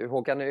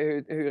 Håkan,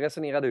 hur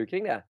resonerar du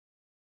kring det?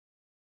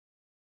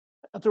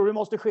 Jag tror du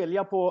måste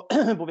skilja på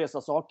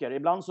vissa saker.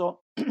 Ibland så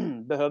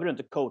behöver du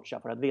inte coacha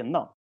för att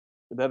vinna.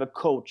 Du behöver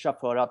coacha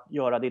för att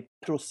göra ditt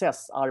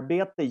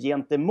processarbete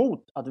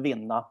gentemot att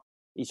vinna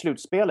i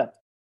slutspelet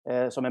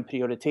som en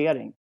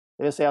prioritering.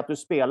 Det vill säga att du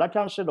spelar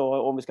kanske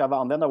då, om vi ska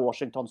använda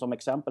Washington som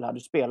exempel här, du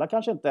spelar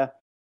kanske inte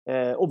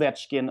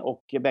Ovechkin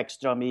och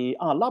Bäckström i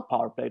alla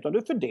powerplay, utan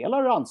du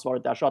fördelar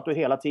ansvaret där så att du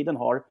hela tiden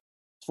har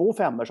 2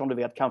 femmor som du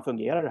vet kan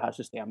fungera i det här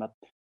systemet.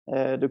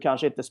 Du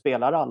kanske inte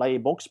spelar alla i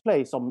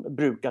boxplay som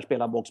brukar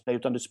spela boxplay,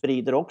 utan du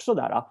sprider också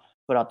där.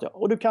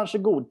 Och du kanske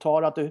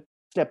godtar att du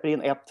släpper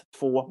in 1-2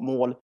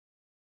 mål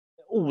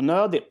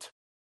onödigt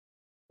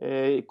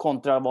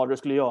kontra vad du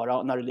skulle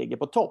göra när du ligger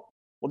på topp.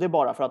 Och det är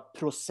bara för att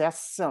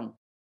processen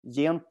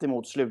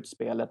gentemot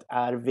slutspelet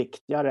är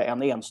viktigare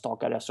än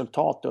enstaka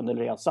resultat under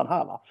resan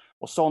här. Va?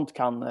 Och sånt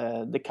kan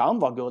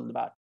vara guld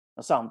värt.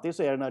 Men samtidigt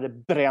så är det när det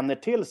bränner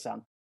till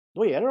sen,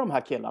 då är det de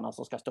här killarna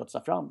som ska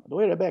studsa fram. Då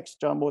är det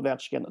Bäckström och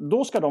Ovechkin.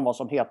 Då ska de vara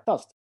som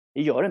hetast.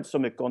 Det gör inte så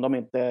mycket om de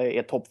inte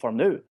är toppform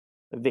nu.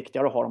 Det är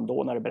viktigare att ha dem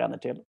då när det bränner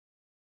till.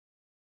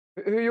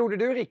 Hur gjorde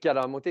du, Rickard,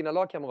 då, mot dina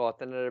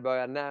lagkamrater när det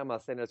började närma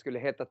sig, när det skulle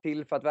hetta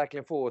till för att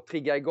verkligen få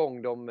trigga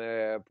igång dem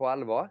på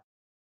allvar?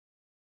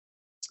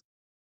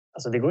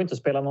 Alltså det går inte att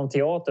spela någon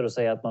teater och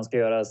säga att man ska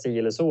göra si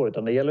eller så,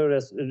 utan det gäller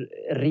att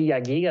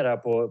reagera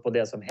på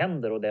det som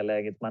händer och det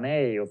läget man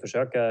är i och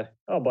försöka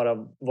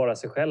bara vara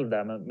sig själv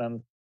där.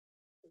 Men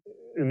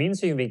ur min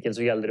synvinkel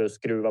så gällde det att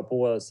skruva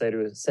på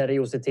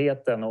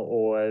seriositeten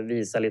och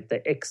visa lite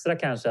extra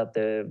kanske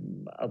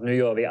att nu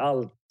gör vi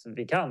allt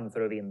vi kan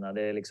för att vinna.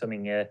 Det är liksom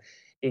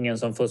ingen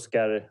som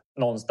fuskar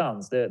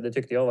någonstans. Det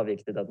tyckte jag var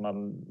viktigt, att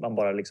man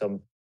bara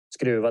liksom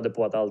skruvade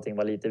på att allting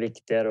var lite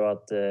viktigare och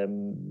att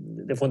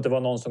det får inte vara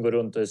någon som går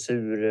runt och är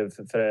sur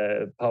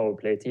för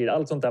powerplay-tid.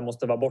 Allt sånt där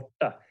måste vara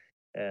borta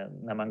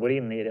när man går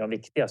in i det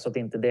viktiga, så att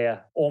inte det,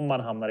 om man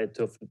hamnar i ett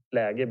tufft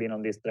läge, blir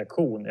någon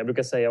distraktion. Jag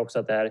brukar säga också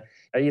att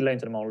jag gillar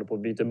inte när man håller på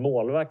att byta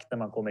målvakt när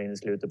man kommer in i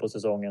slutet på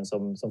säsongen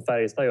som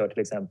Färjestad gör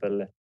till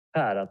exempel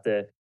här, att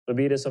då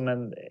blir det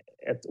som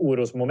ett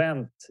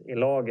orosmoment i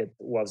laget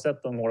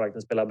oavsett om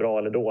målvakten spelar bra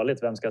eller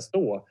dåligt, vem ska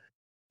stå?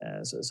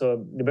 Så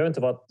det behöver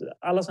inte vara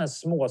alla sådana här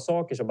små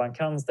saker som man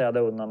kan städa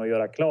undan och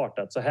göra klart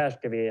att så här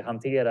ska vi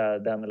hantera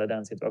den eller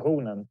den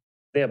situationen.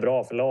 Det är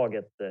bra för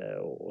laget,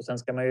 och sen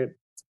ska man ju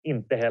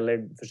inte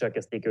heller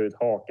försöka sticka ut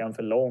hakan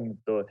för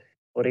långt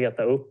och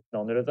reta upp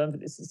någon,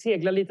 utan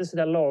segla lite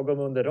sådär lagom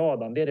under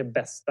radarn. Det är det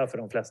bästa för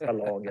de flesta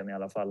lagen i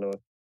alla fall. Och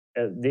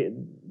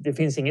det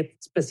finns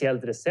inget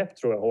speciellt recept,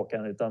 tror jag,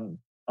 Håkan, utan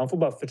man får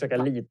bara försöka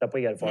lita på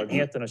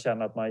erfarenheten och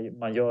känna att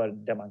man gör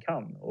det man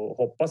kan och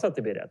hoppas att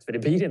det blir rätt. För det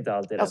blir inte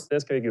alltid rätt.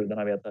 Det ska ju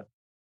gudarna veta.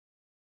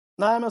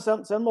 Nej, men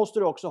sen måste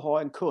du också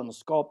ha en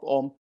kunskap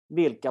om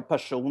vilka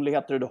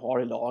personligheter du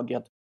har i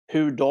laget.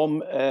 Hur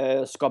de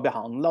ska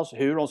behandlas,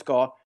 hur de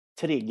ska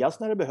triggas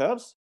när det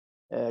behövs.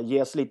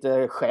 Ges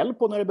lite skäll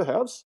på när det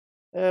behövs.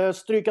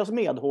 Strykas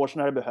medhårs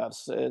när det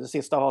behövs. Det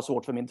sista har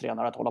svårt för min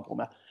tränare att hålla på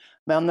med.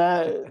 Men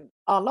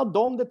alla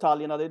de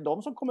detaljerna, det är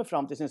de som kommer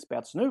fram till sin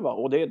spets nu. Va?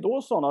 Och det är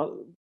då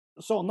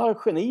såna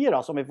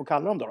genier, som vi får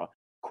kalla dem då.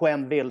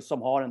 Quenneville,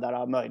 som har den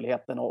där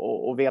möjligheten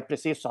och vet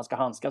precis hur han ska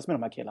handskas med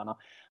de här killarna.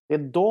 Det är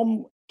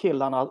de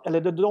killarna,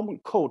 eller det är de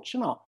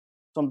coacherna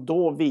som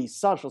då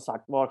visar, så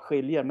sagt, vad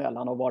skiljer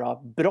mellan att vara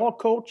bra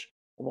coach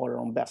och vara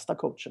de bästa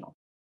coacherna.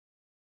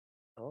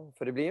 Ja,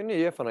 för det blir en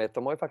ny erfarenhet.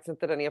 De har ju faktiskt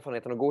inte den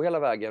erfarenheten att gå hela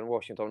vägen.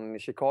 Washington,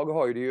 Chicago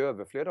har ju det i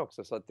överflöd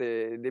också. Så att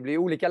det blir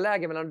olika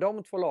lägen mellan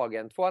de två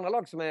lagen. 2 andra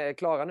lag som är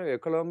klara nu är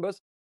Columbus.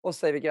 Och så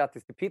säger vi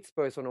grattis till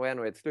Pittsburgh som nog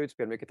ännu är ett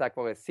slutspel. Mycket tack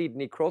vare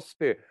Sidney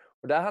Crosby.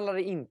 Och där handlar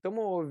det inte om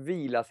att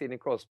vila Sidney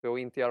Crosby och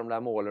inte göra de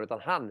där målen. Utan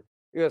han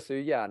öser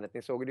ju järnet.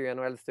 Ni såg det ju i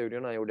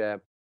NHL-studion. Han gjorde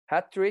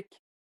hattrick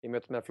i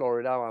mötet med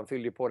Florida. Och han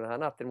fyllde på den här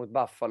natten mot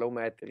Buffalo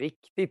med ett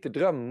riktigt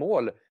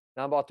drömmål.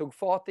 När han bara tog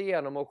fart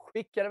igenom och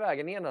skickade iväg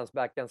en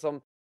enhandsbacken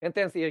som inte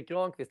ens Erik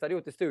Granqvist hade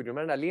gjort i studion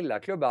med den där lilla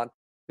klubban.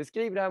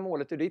 Beskriv det här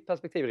målet ur ditt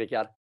perspektiv,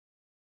 Rickard.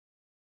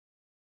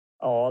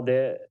 Ja,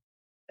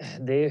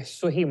 det är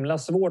så himla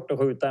svårt att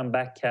skjuta en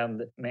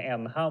backhand med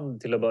en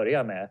hand till att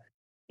börja med.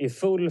 I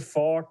full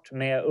fart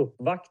med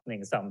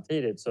uppvaktning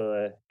samtidigt så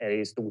är det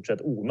i stort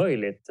sett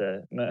omöjligt.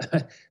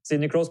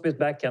 Sidney Crosbys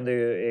backhand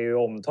är ju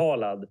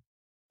omtalad.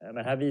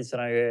 Men här visar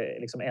han ju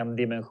liksom en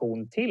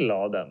dimension till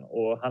av den.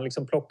 Och han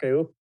liksom plockar ju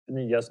upp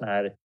nya såna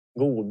här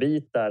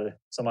godbitar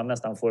som man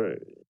nästan får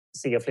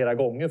se flera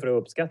gånger för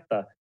att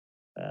uppskatta.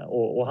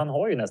 Och han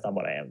har ju nästan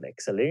bara en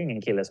växel. Det är ju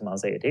ingen kille som han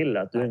säger till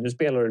att nu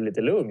spelar du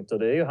lite lugnt. Och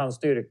det är ju hans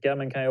styrka,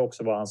 men kan ju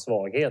också vara hans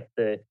svaghet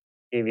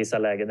i vissa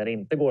lägen när det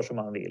inte går som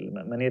han vill.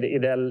 Men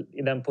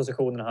i den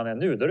positionen han är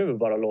nu, då är det väl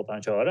bara att låta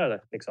han köra.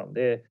 Liksom.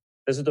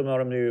 Dessutom har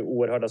de ju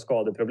oerhörda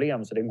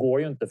skadeproblem, så det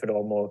går ju inte för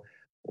dem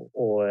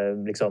och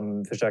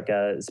liksom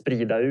försöka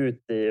sprida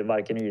ut i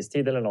varken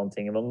istid eller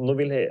någonting. Om de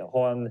vill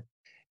ha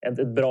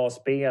ett bra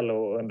spel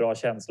och en bra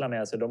känsla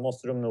med sig, då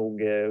måste de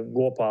nog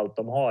gå på allt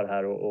de har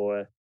här.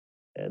 Och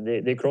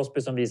det är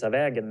Crosby som visar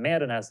vägen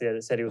med den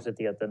här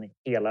seriositeten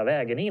hela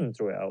vägen in,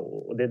 tror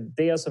jag. Och det är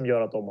det som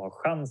gör att de har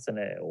chansen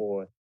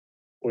att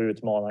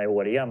utmana i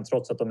år igen,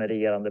 trots att de är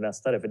regerande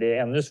mästare. För det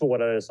är ännu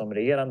svårare som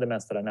regerande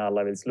mästare när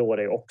alla vill slå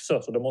dig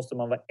också. Så då måste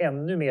man vara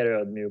ännu mer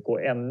ödmjuk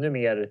och ännu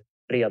mer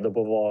redo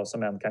på vad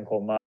som än kan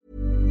komma.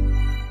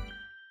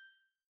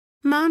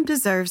 Mom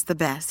deserves the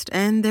best,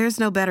 and there's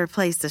no better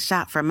place to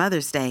shop for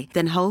Mother's Day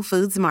than Whole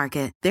Foods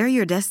Market. They're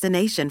your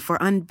destination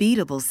for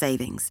unbeatable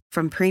savings,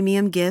 from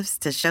premium gifts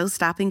to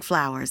show-stopping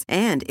flowers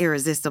and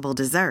irresistible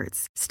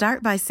desserts.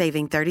 Start by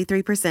saving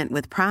 33%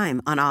 with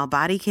Prime on all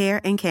body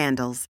care and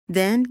candles.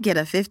 Then get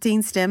a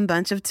 15-stem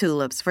bunch of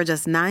tulips for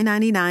just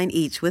 $9.99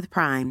 each with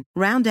Prime.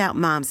 Round out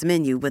Mom's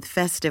menu with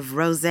festive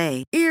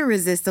rosé,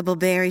 irresistible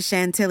berry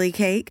chantilly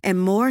cake,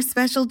 and more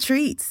special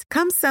treats.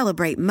 Come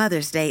celebrate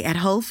Mother's Day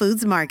at Whole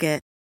Foods Market.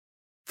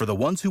 For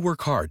the ones who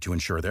work hard to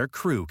ensure their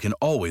crew can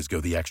always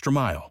go the extra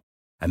mile,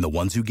 and the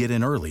ones who get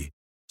in early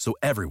so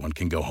everyone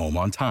can go home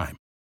on time,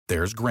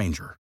 there's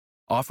Grainger,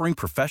 offering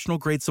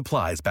professional-grade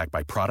supplies backed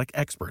by product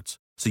experts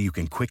so you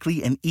can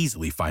quickly and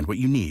easily find what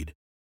you need.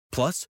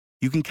 Plus,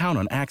 you can count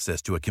on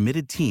access to a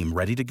committed team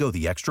ready to go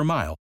the extra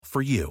mile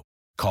for you.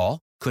 Call,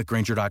 click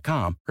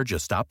Grainger.com, or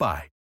just stop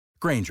by.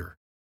 Grainger,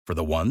 for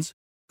the ones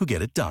who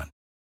get it done.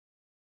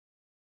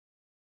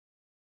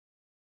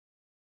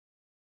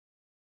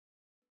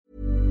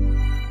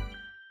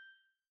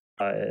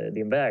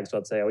 Din väg så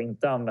att säga och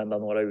inte använda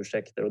några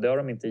ursäkter. Och det har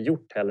de inte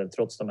gjort heller,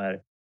 trots de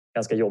här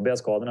ganska jobbiga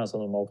skadorna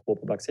som de har åkt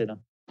på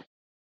backsidan.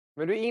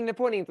 Men du är inne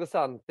på en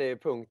intressant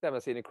punkt där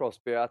med Sidney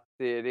Crosby, att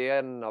det är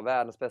en av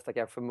världens bästa,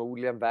 kanske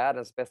förmodligen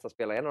världens bästa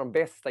spelare, en av de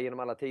bästa genom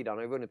alla tider. Han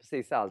har ju vunnit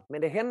precis allt.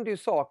 Men det händer ju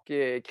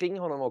saker kring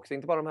honom också,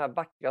 inte bara de här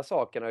vackra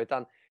sakerna,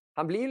 utan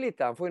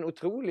han får en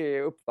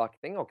otrolig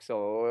uppvaktning också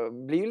och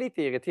blir ju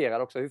lite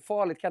irriterad också. Hur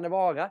farligt kan det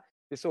vara?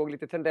 Vi såg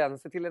lite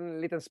tendenser till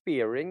en liten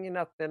spearing i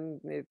natten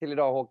till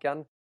idag,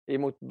 Håkan,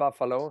 emot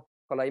Buffalo.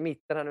 Kolla i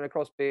mitten här nu när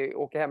Crosby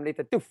åker hem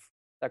lite, tuff.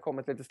 Där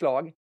kommer ett litet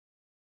slag.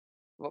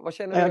 Vad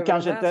känner du över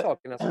de här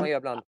sakerna som man gör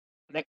ibland?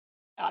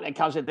 Det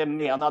kanske inte är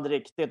menad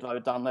riktigt,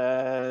 utan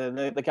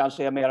det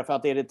kanske är mer för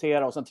att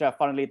irritera och sen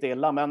träffar den lite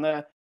illa. Men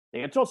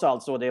det är trots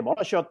allt så, det är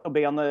bara kött och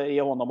ben i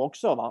honom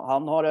också. Va?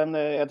 Han har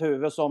ett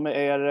huvud som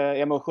är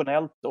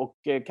emotionellt och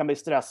kan bli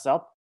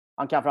stressat.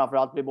 Han kan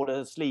framförallt bli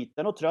både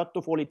sliten och trött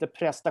och få lite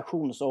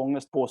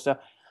prestationsångest på sig.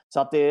 Så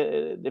att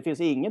det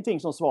finns ingenting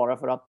som svarar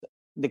för att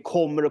det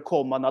kommer att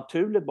komma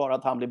naturligt bara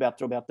att han blir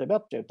bättre och bättre och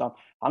bättre. Utan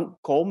han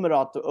kommer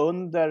att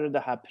under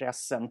den här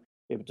pressen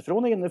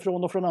utifrån och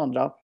inifrån och från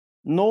andra,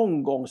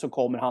 någon gång så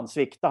kommer han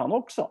svikta han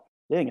också.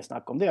 Det är inget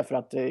snack om det, för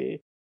att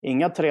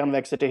inga träd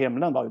växer till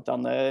himlen, va,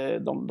 utan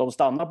de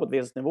stannar på ett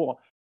visst nivå.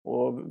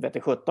 Och vet du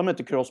 17 om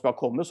inte Crosby har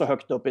kommit så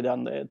högt upp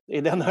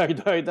i den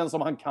höjden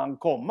som han kan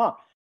komma.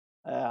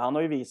 Han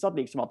har ju visat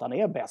liksom att han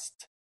är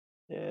bäst.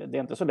 Det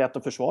är inte så lätt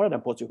att försvara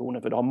den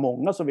positionen, för det har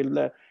många som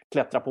vill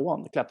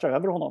klättra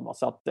över honom. Va?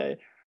 Så att,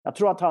 jag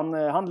tror att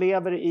han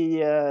lever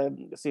i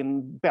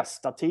sin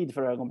bästa tid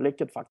för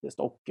ögonblicket faktiskt.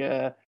 Och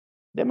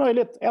det är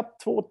möjligt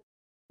 1-2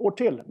 år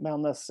till,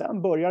 men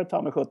sen börjar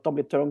det med 17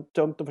 bli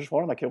tungt att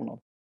försvara den här kronan.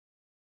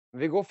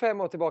 Vi går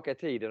 5 år tillbaka i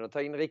tiden och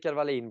tar in Rickard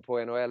Wallin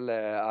på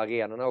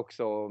NHL-arenorna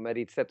också med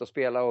ditt sätt att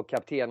spela och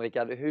kapten,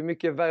 Rickard. Hur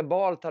mycket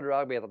verbalt har du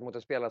arbetat mot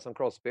en spelare som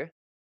Crosby?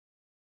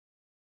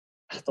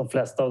 De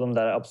flesta av de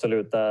där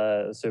absoluta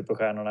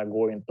superstjärnorna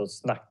går ju inte att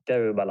snacka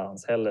ur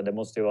balans heller. Det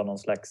måste ju vara någon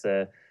slags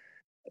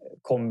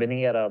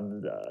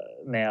kombinerad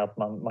med att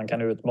man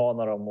kan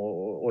utmana dem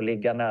och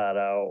ligga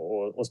nära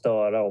och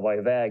störa och vara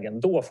i vägen.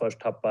 Då först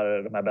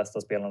tappar de här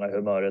bästa spelarna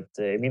humöret,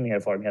 i min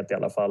erfarenhet i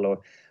alla fall.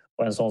 Och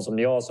en sån som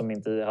jag som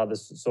inte hade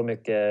så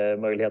mycket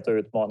möjlighet att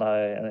utmana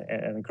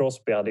en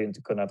Crosby hade ju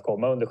inte kunnat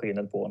komma under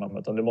skinnet på honom.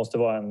 Utan det måste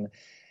vara en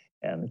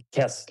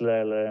Kessler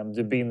eller en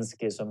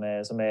Dubinsky som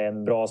är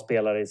en bra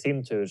spelare i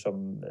sin tur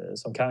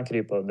som kan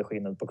krypa under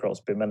skinnet på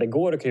Crosby. Men det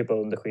går att krypa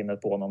under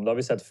skinnet på honom. Det har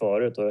vi sett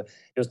förut. Och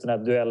just den här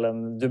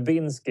duellen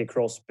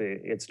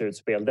Dubinsky-Crosby i ett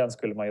slutspel, den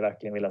skulle man ju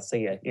verkligen vilja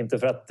se. Inte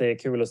för att det är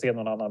kul att se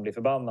någon annan bli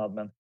förbannad,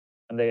 men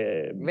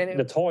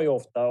det tar ju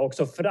ofta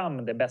också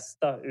fram det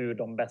bästa ur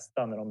de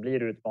bästa när de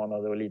blir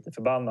utmanade och lite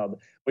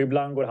förbannad. Och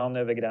ibland går han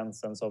över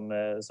gränsen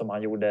som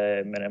han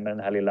gjorde med den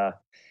här lilla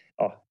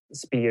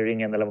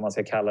spearingen eller vad man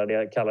ska kalla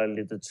det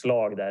lite ett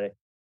slag där.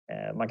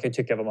 Man kan ju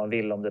tycka vad man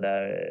vill om det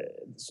där.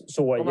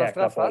 Så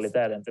jäkla farligt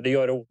är det inte. Det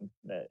gör ont.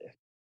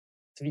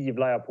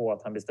 Tvivlar jag på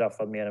att han blir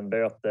straffad mer än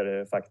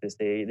böter faktiskt.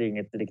 Det är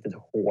inget riktigt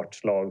hårt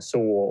slag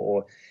så.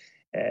 Och,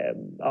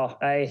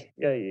 nej,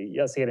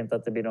 jag ser inte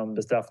att det blir någon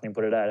bestraffning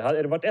på det där.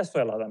 Hade det varit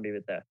SHL hade han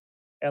blivit det.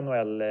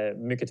 NHL,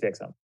 mycket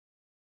tveksam.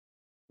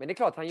 Men det är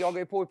klart, han jagar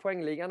ju på i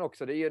poängligan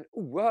också. Det är ju en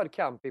oerhörd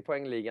kamp i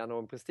poängligan och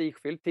en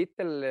prestigefylld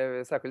titel.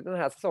 Särskilt den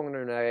här säsongen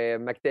nu när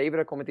McDavid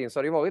har kommit in så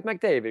har det varit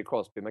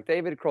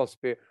McDavid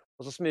Crosby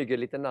och så smyger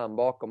lite namn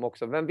bakom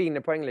också. Vem vinner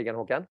poängligan,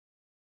 Håkan?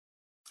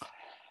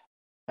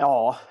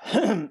 Ja,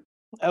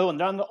 jag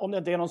undrar om det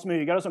inte är någon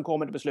smygare som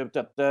kommer till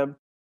beslutet.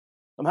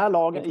 De här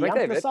lagen,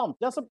 egentligen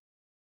samtliga som...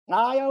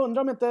 Nej, jag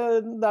undrar om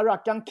inte där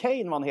rackaren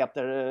Kane, vad han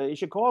heter, i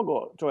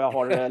Chicago, tror jag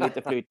har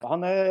lite flyt.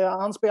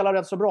 Han spelar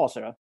rätt så bra,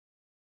 ser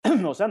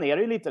du. Och sen är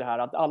det ju lite det här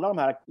att alla de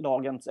här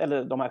lagens,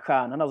 eller de här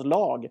stjärnornas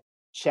lag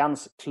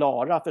känns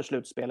klara för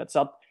slutspelet. Så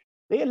att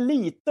det är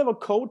lite vad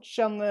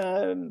coachen,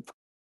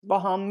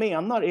 vad han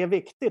menar är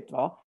viktigt,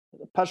 va?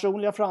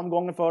 Personliga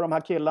framgångar för de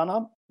här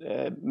killarna.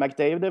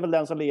 McDavid är väl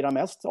den som lirar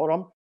mest av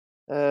dem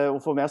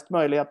och får mest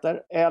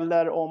möjligheter.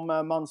 Eller om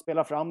man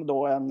spelar fram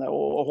då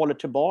och håller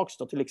tillbaks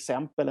då, till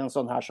exempel en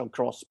sån här som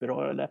Crosby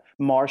då, eller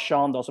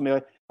Marchand då, som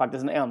är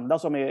faktiskt den enda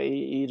som är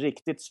i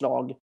riktigt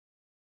slag,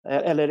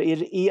 eller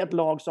i ett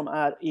lag som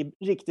är i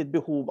riktigt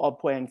behov av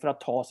poäng för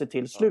att ta sig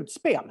till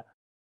slutspel.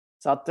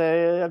 Så att det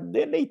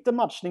är lite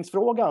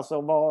matchningsfråga,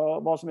 alltså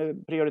vad som är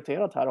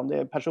prioriterat här. Om det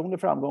är personlig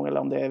framgång eller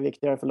om det är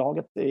viktigare för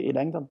laget i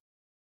längden.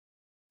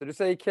 Så du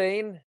säger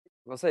Kane.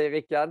 Vad säger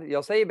Rickard?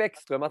 Jag säger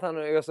Bäckström att han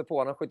öser på.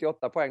 Han har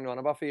 78 poäng nu. Han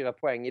har bara 4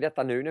 poäng i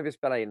detta nu när vi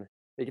spelar in.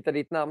 Vilket är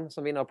ditt namn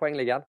som vinner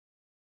poängligan?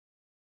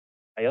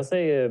 Jag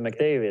säger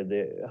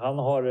McDavid. Han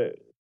har,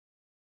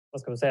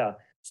 vad ska man säga,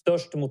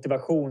 störst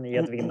motivation i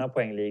att vinna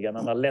poängligan.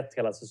 Han har lett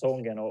hela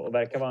säsongen och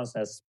verkar vara en sån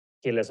här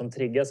kille som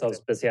triggas av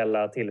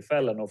speciella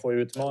tillfällen och får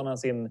utmana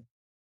sin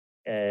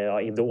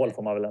idol,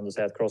 får man väl ändå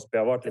säga att Crosby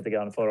har varit lite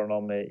grann för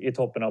honom i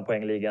toppen av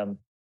poängligan.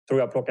 Tror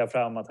jag plockar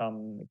fram att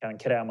han kan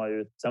kräma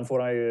ut. Sen får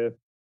han ju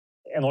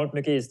enormt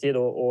mycket istid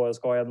och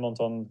ska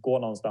Edmonton gå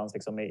någonstans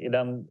liksom, i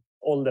den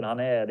åldern han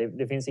är.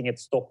 Det finns inget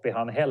stopp i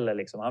han heller.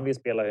 Liksom. Han vill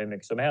spela hur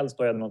mycket som helst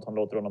och Edmonton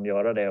låter honom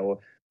göra det.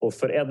 Och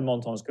för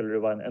Edmonton skulle det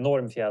vara en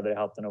enorm fjäder i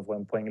hatten att få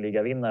en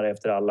poängliga-vinnare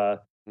efter alla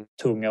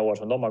tunga år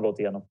som de har gått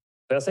igenom.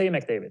 Så jag säger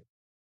McDavid.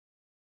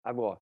 Ja,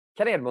 bra.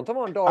 Kan Edmonton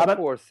vara en dark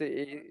horse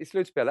i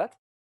slutspelet?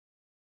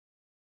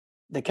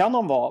 Det kan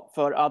de vara,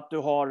 för att du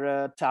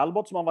har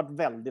Talbot som har varit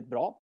väldigt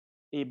bra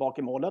i bak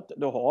i målet.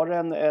 Du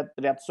har ett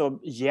rätt så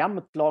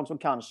jämnt lag som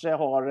kanske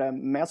har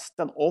mest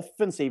en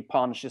offensiv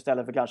punch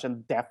istället för kanske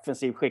en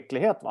defensiv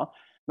skicklighet, va?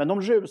 Men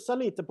de rusar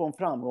lite på en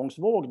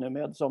framgångsvåg nu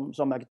med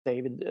som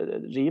McDavid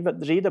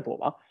rider på,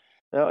 va?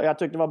 Jag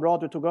tyckte det var bra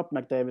att du tog upp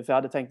McDavid, för jag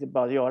hade tänkt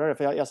bara göra det,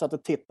 för jag satt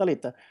och tittade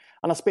lite.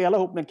 Han har spelat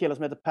ihop med en kille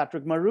som heter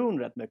Patrick Maroon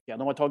rätt mycket.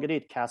 De har tagit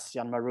dit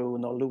Cassian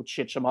Maroon och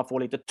Lucic som har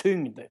fått lite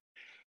tyngd.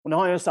 Och nu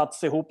har han ju satt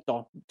sig ihop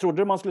då.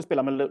 Trodde man skulle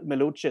spela med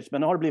Lucic,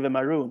 men nu har det blivit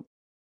Maroon.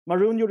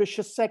 Maroon gjorde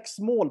 26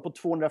 mål på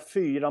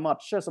 204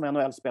 matcher som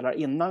NHL-spelare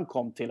innan han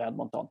kom till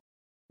Edmonton.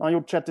 Han har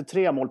gjort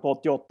 33 mål på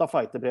 88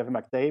 fighter bredvid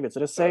McDavid. Så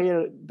det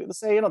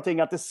säger någonting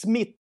att det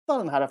smittar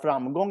den här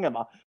framgången,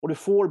 va? Och du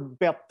får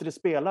bättre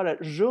spelare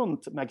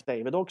runt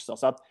McDavid också.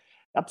 Så att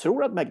jag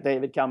tror att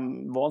McDavid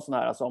kan vara en sån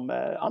här som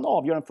han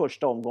avgör en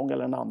första omgång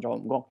eller en andra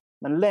omgång.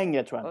 Men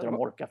längre tror jag inte de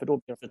orkar, för då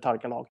blir det för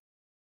tarka lag.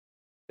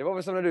 Det var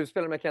väl som när du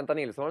spelade med Kenta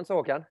Nilsson, var det så,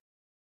 Håkan?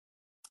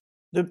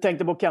 Du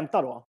tänkte på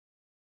Kenta då?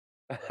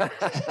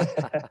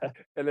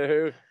 Eller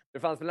hur? Det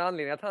fanns väl en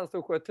anledning att han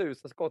stod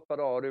 7000 skott per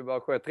dag och du bara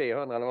sköt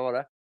 300, eller vad var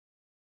det?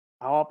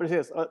 Ja,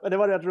 precis. Det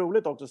var rätt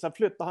roligt också. Sen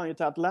flyttade han ju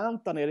till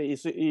Atlanta nere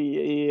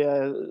i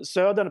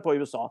södern på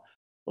USA.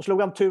 Och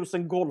slog han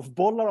 1000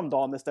 golfbollar om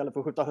dagen istället för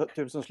att skjuta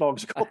 1000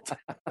 slagskott.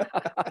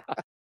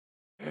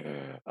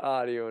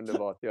 Ja, det är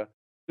underbart. Ja.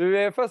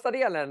 Du, första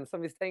delen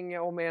som vi stänger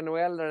om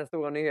NHL, den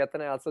stora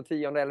nyheten är alltså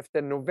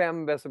 10-11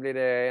 november så blir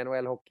det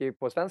NHL-hockey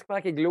på svensk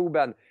mark i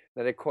Globen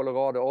när det är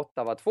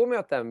Colorado-Ottawa. 2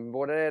 möten,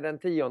 både den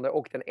 10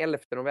 och den 11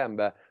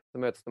 november så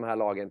möts de här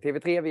lagen.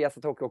 TV3,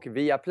 Viasat Hockey och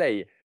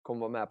Viaplay kommer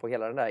vara med på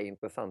hela den där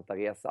intressanta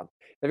resan.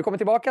 När vi kommer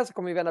tillbaka så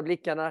kommer vi vända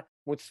blickarna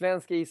mot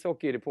svensk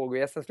ishockey. Det pågår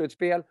ju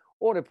SM-slutspel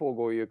och det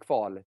pågår ju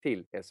kval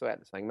till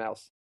SHL. Så häng med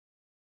oss.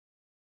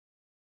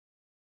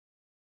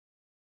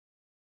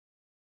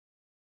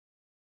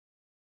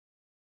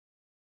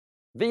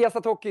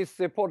 Viasat Hockeys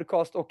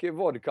podcast och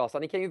vodcast.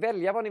 Ni kan ju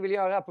välja vad ni vill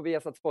göra på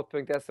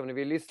viasatsport.se om ni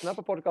vill lyssna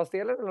på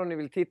podcastdelen eller om ni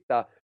vill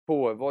titta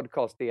på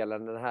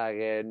vodcastdelen, den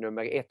här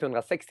nummer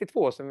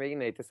 162 som vi är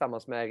inne i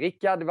tillsammans med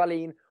Rickard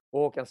Wallin och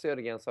Håkan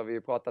Södergren. Så har vi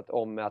ju pratat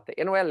om att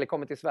NHL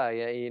kommer till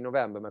Sverige i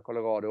november med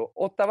Colorado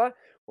och Ottawa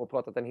och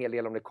pratat en hel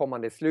del om det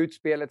kommande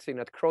slutspelet,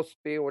 synet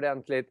Crosby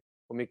ordentligt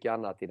och mycket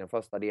annat i den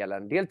första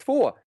delen. Del 2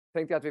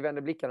 tänkte jag att vi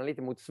vänder blickarna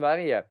lite mot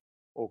Sverige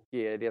och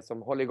det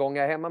som håller igång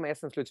här hemma med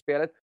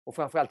SM-slutspelet och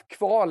framförallt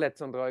kvalet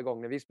som drar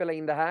igång. När vi spelar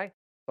in det här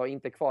så har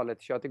inte kvalet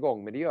kört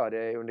igång, men det gör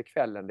det under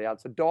kvällen. Det är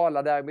alltså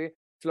Dala-derby,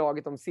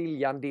 slaget om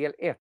Siljan del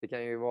 1. Det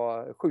kan ju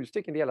vara 7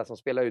 stycken delar som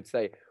spelar ut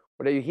sig.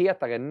 Och det är ju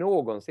hetare än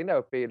någonsin där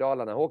uppe i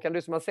Dalarna. Håkan,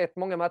 du som har sett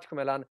många matcher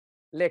mellan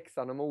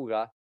Leksand och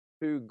Mora.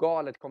 Hur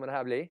galet kommer det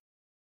här bli?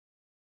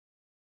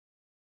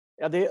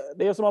 Ja,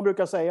 det är som man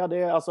brukar säga, det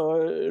är alltså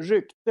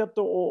ryktet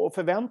och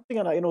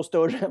förväntningarna är nog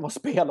större än vad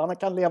spelarna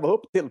kan leva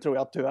upp till, tror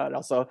jag tyvärr.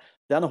 Alltså,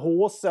 den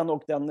håsen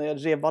och den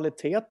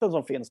rivaliteten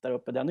som finns där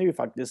uppe, den är ju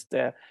faktiskt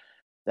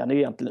den är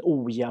egentligen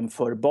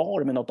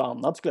ojämförbar med något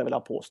annat, skulle jag vilja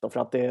påstå. För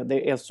att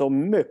det är så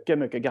mycket,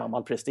 mycket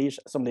gammal prestige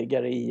som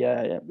ligger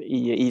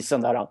i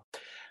isen där.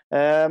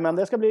 Men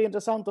det ska bli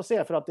intressant att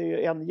se, för att det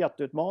är en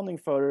jätteutmaning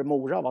för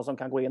Mora, vad som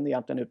kan gå in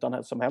egentligen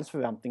utan som helst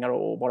förväntningar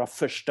och bara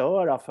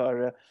förstöra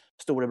för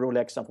storebror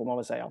Leksand, får man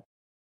väl säga.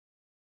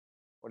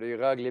 Och det är ju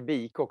Rögle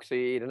BIK också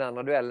i den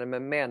andra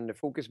duellen, men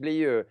fokus blir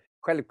ju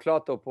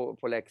självklart då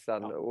på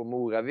Leksand och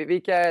Mora.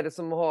 Vilka är det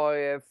som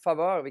har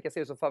favör? Vilka ser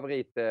du som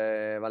favorit,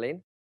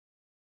 Wallin?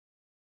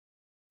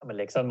 Ja, men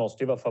Leksand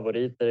måste ju vara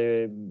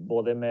favoriter,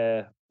 både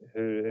med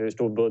hur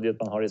stor budget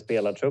man har i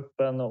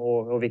spelartruppen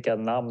och vilka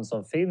namn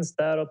som finns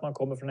där, och att man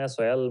kommer från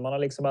SHL. Man har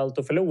liksom allt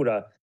att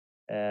förlora.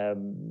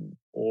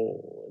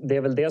 Och det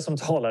är väl det som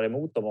talar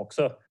emot dem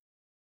också.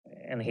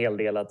 En hel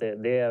del att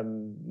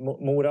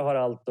Mora har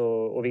allt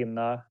att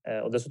vinna,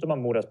 och dessutom har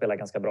Mora spelat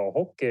ganska bra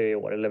hockey i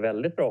år, eller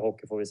väldigt bra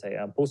hockey får vi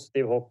säga, en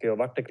positiv hockey, och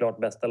varit det klart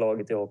bästa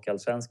laget i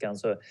Hockeyallsvenskan.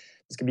 Så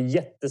det ska bli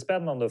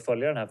jättespännande att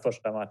följa den här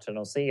första matchen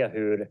och se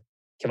hur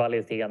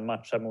kvaliteten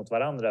matchar mot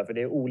varandra, för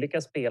det är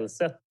olika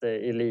spelsätt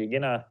i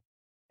ligorna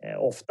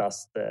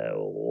oftast,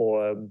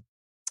 och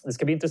det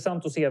ska bli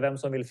intressant att se vem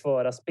som vill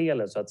föra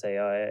spelet, så att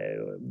säga.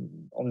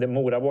 Om det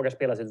Mora vågar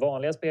spela sitt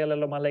vanliga spel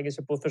eller om man lägger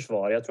sig på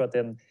försvar. Jag tror att det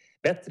är en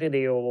bättre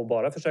idé att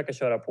bara försöka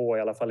köra på,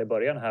 i alla fall i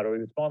början här, och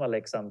utmana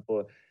Leksand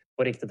på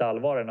riktigt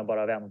allvar, än att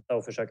bara vänta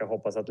och försöka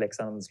hoppas att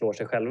Leksand slår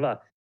sig själva.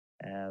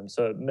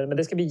 Men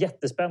det ska bli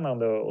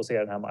jättespännande att se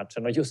den här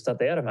matchen, och just att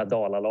det är de här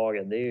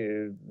Dalalagen, det är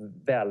ju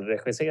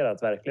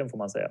välregisserat verkligen, får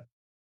man säga.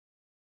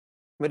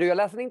 Men du, jag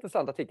läste en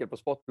intressant artikel på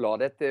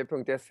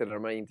Sportbladet.se där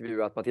de har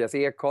intervjuat Mattias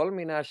Ekholm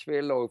i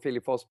Nashville och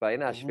Filip Forsberg i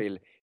Nashville.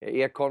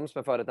 Ekholm som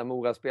är före detta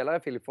Mora-spelare,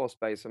 Filip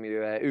Forsberg som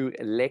ju är ur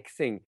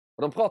Leksing.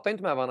 Och de pratar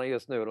inte med varandra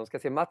just nu, de ska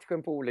se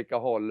matchen på olika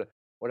håll.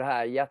 Och det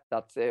här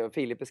hjärtat,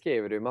 Filip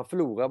beskriver det, man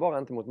förlorar bara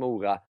inte mot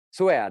Mora.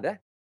 Så är det.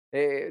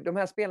 De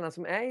här spelarna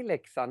som är i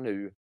Leksand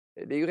nu,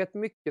 det är ju rätt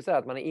mycket så här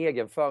att man är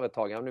egen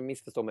företagare, om du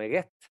missförstår mig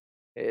rätt.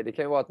 Det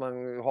kan ju vara att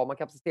har man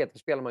kapacitet så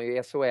spelar man ju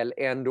i SHL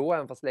ändå,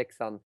 även fast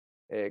Leksand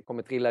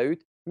kommer trilla ut.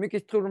 Hur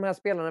mycket tror de här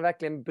spelarna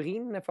verkligen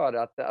brinner för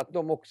det? Att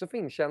de också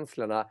finns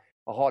känslorna.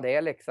 Jaha, det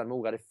är Leksand,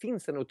 Mora. Det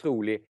finns en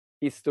otrolig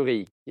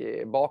historik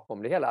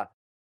bakom det hela.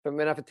 För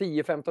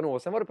 10-15 år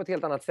sedan var det på ett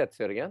helt annat sätt,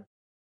 Södergren.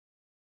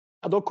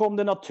 Ja, då kom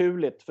det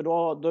naturligt, för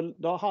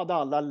då hade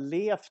alla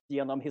levt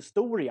genom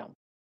historien.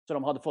 Så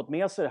de hade fått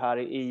med sig det här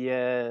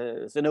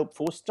i sin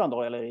uppfostran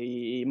då, eller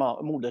i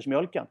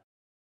modersmjölken.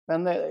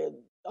 Men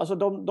alltså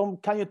de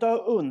kan ju inte ha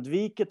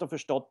undvikit och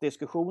förstått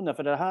diskussioner,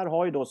 för det här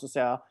har ju då så att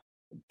säga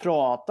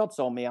pratats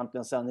om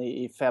egentligen sedan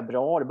i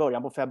februari,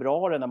 början på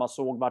februari, när man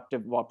såg vart det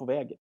var på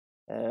väg.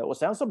 Och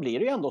sen så blir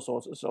det ju ändå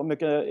så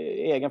mycket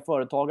egen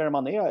företagare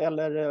man är,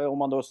 eller om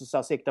man då så att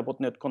säga siktar på ett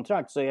nytt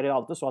kontrakt, så är det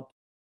alltid så att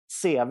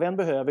CV:n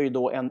behöver ju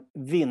då en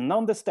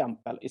vinnande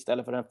stämpel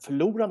istället för en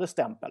förlorande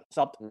stämpel.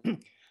 Så att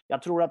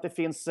jag tror att det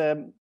finns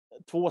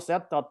två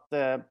sätt att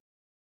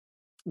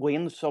gå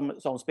in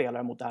som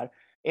spelare mot det här.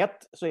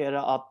 Ett, så är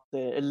det att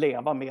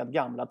leva med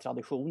gamla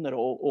traditioner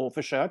och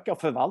försöka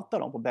förvalta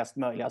dem på bäst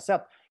möjliga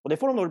sätt. Och det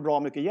får de nog bra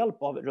mycket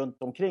hjälp av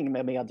runt omkring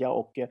med media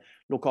och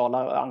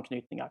lokala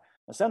anknytningar.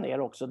 Men sen är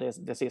det också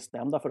det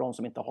sistnämnda för de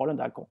som inte har den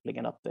där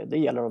kopplingen, att det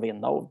gäller att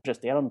vinna och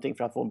prestera någonting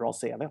för att få en bra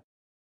CV.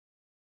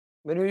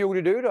 Men hur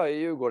gjorde du då i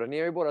Djurgården? Ni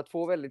har ju båda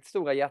två väldigt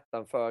stora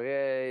hjärtan för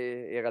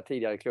era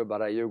tidigare klubbar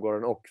där,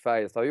 Djurgården och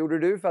Färjestad. Hur gjorde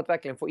du för att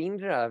verkligen få in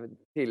det där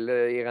till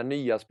era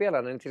nya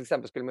spelare när ni till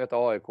exempel skulle möta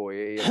AIK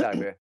i ett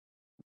derby?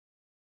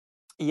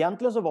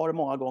 Egentligen så var det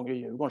många gånger i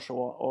Djurgården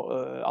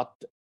så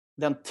att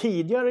den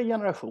tidigare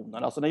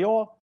generationen, alltså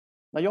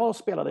när jag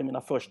spelade i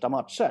mina första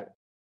matcher,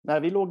 när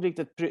vi låg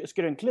riktigt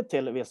skrynkligt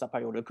till vissa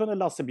perioder, kunde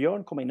Lasse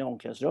Björn komma in i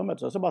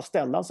omklädningsrummet och så bara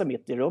ställa han sig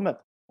mitt i rummet.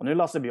 Och nu är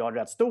Lasse Björn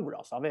rätt stor,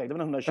 alltså. Han vägde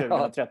väl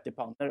 120-130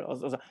 pannor.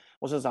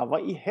 Och så sa han,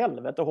 vad i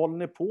helvete håller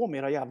ni på med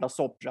era jävla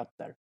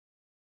sopprötter?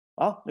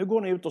 Ja, nu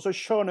går ni ut och så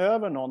kör ni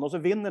över någon och så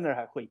vinner ni den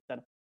här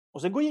skiten.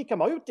 Och så gick han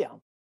bara ut igen.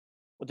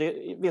 Och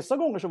vissa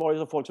gånger så var det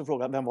så folk som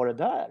frågade, vem var det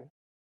där?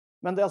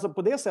 Men det, alltså,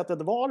 på det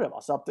sättet var det.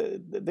 Va? Så att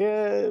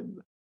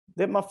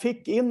man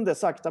fick in det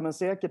sakta men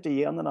säkert i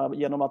generna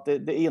genom att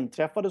det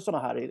inträffade såna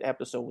här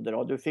episoder.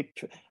 Och du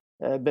fick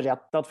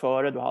berättat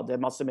för det. Du hade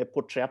massor med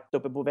porträtt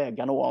uppe på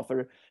väggarna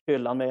ovanför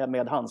hyllan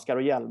med handskar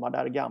och hjälmar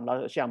där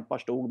gamla kämpar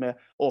stod med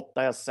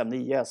 8 SM,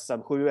 9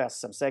 SM, 7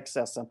 SM, 6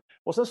 SM.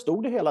 Och sen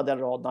stod det hela den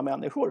raden av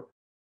människor.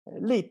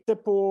 Lite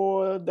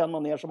på den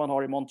manér som man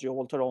har i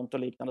Montreal, Toronto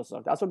och liknande.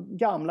 Alltså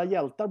gamla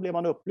hjältar blev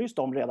man upplyst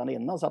om redan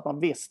innan, så att man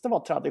visste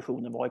vad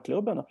traditionen var i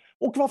klubben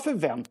och vad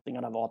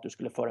förväntningarna var att du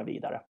skulle föra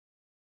vidare.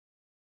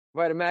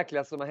 Vad är det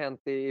märkligaste som har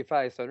hänt i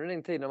Färjestad under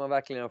din tid när man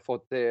verkligen har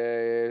fått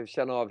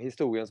känna av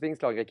historiens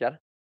vingslag, Rickard?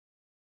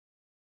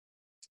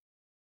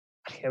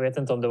 Jag vet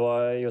inte om det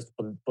var just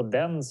på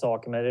den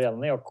saken, men redan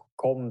när jag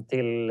kom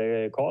till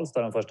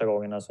Karlstad de första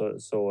gångerna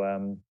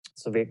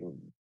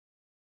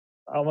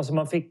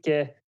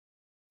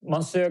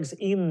man sögs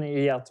in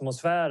i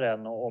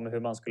atmosfären om hur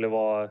man skulle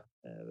vara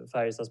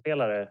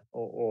Färjestadspelare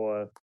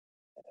och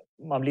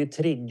man blir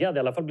triggad, i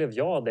alla fall blev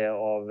jag det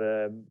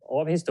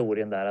av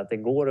historien där, att det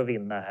går att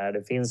vinna här.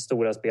 Det finns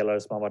stora spelare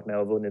som har varit med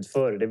och vunnit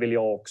förr. Det vill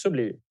jag också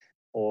bli.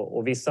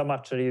 Och vissa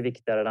matcher är ju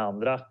viktigare än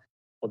andra.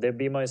 Och det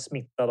blir man ju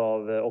smittad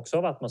av också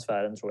av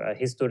atmosfären, tror jag.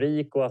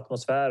 Historik och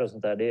atmosfär och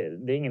sånt där,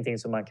 det är ingenting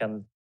som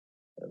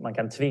man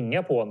kan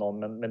tvinga på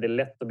någon, men det är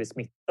lätt att bli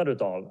smittad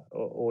utav.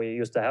 Och i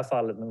just det här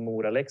fallet med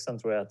Mora-Leksand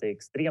tror jag att det är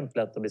extremt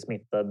lätt att bli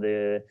smittad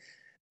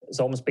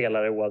som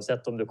spelare,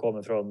 oavsett om du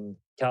kommer från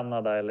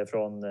Kanada eller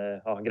från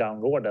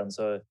granngården.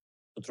 Så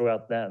tror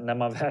jag att när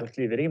man väl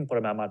kliver in på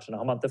de här matcherna,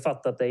 har man inte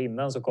fattat det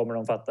innan så kommer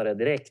de fatta det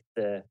direkt.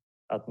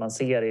 Att man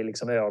ser i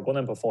liksom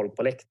ögonen på folk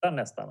på läktaren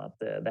nästan att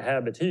det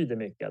här betyder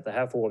mycket, att det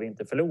här får vi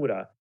inte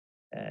förlora.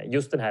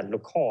 Just den här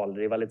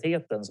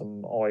lokalrivaliteten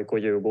som AIK och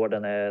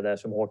Djurgården är där,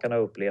 som Håkan har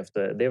upplevt,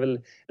 det är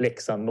väl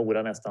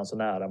Leksand-Mora nästan så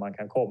nära man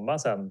kan komma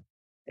sen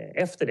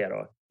efter det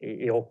då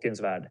i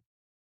hockeyns värld.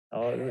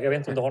 Ja, jag vet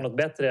inte om du har något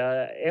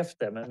bättre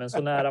efter, men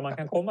så nära man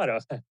kan komma då.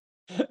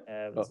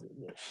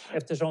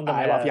 Eftersom de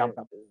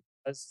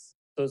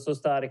är så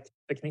starkt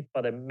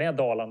förknippade med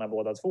Dalarna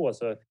båda två,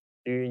 så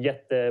det är ju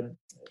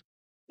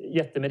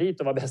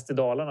jättemerit att vara bäst i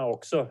Dalarna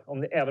också.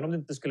 Även om det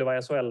inte skulle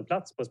vara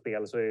SHL-plats på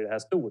spel så är det här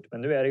stort.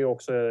 Men nu är det ju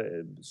också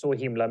så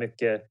himla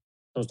mycket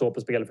som står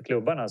på spel för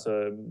klubbarna. Så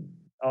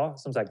ja,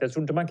 som sagt, jag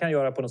tror inte man kan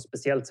göra på något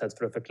speciellt sätt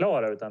för att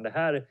förklara, utan det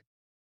här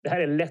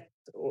är lätt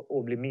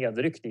att bli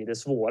medryckt i. Det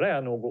svåra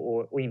är nog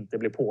att inte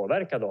bli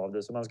påverkad av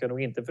det. Så man ska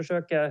nog inte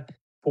försöka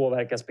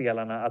påverka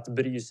spelarna att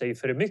bry sig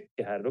för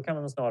mycket här. Då kan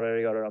man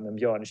snarare göra dem en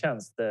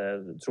björntjänst,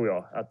 tror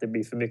jag. Att det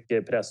blir för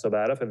mycket press att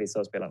bära för vissa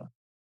av spelarna.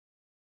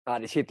 Ja,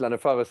 det är kittlande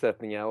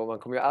förutsättningar och man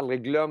kommer ju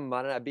aldrig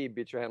glömma den här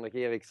Bibic och Henrik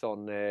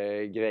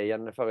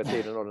Eriksson-grejen förr i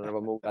tiden då när det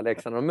var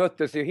Mora-Leksand. De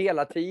möttes ju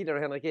hela tiden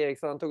och Henrik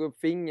Eriksson tog upp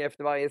finger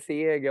efter varje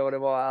seger och det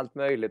var allt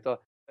möjligt. Och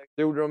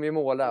då gjorde de ju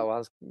mål där och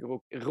han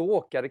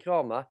råkade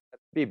krama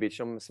Bibic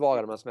som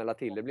svarade med att smälla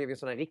till. Det blev ju en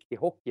sån här riktig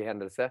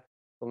hockeyhändelse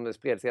som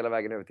spreds hela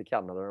vägen över till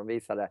Kanada och de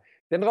visade.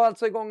 Den drar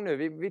alltså igång nu.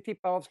 Vi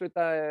tippar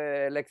avsluta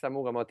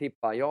Leksand-Mora med att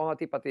tippa. Jag har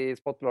tippat i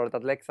Sportbladet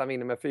att Leksand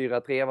vinner med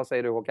 4-3. Vad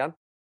säger du, Håkan?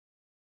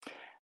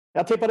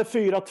 Jag tippade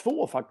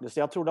 4-2 faktiskt.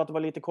 Jag trodde att det var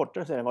lite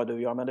kortare än vad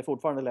du gör, men det är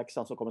fortfarande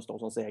Leksand som kommer stå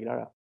som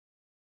segrare.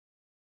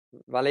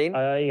 Wallin?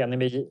 Ja, jag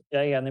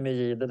är enig med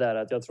Gide där,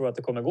 att jag tror att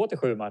det kommer gå till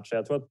 7 matcher.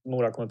 Jag tror att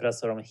Mora kommer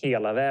pressa dem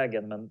hela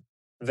vägen, men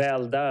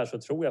väl där så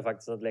tror jag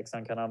faktiskt att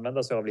Leksand kan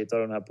använda sig av lite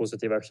av den här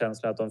positiva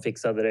känslan att de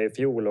fixade det i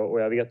fjol.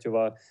 Och jag vet ju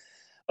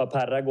vad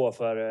Perra går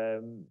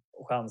för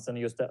chansen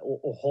just det,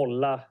 att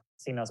hålla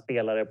sina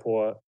spelare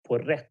på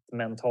rätt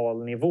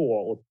mental nivå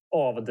och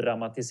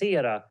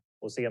avdramatisera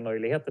och se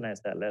möjligheterna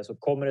istället. Så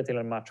kommer det till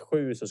en match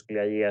 7 så skulle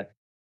jag ge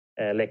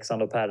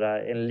Leksand och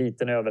Perra en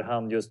liten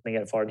överhand just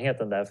med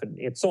erfarenheten där. För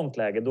i ett sånt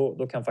läge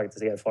då kan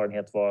faktiskt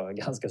erfarenhet vara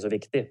ganska så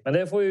viktig. Men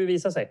det får ju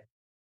visa sig.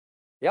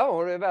 Ja,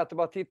 och det är värt att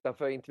bara titta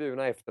för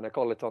intervjuerna efter när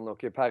Colleton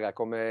och Perra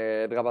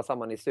kommer drabba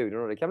samman i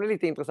studion. Och det kan bli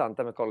lite intressant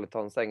med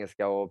Colletons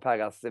engelska och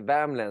Perras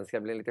värmländska.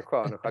 Det blir lite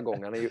skön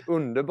jargong. Han är ju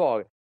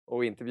underbar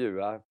att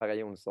intervjua, Perra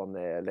Jonsson,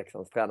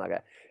 Leksands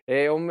tränare.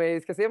 Om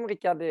vi ska se om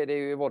Rickard, det är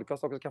ju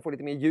vodcast också, kan få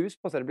lite mer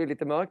ljus på sig. Det blir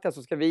lite mörkt här,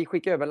 så ska vi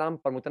skicka över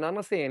lampan mot den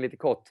andra serien lite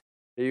kort.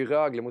 Det är ju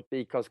Rögle mot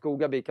BIK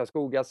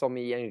Karlskoga som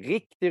i en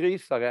riktig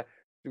rysare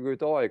tog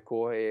ut AIK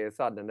i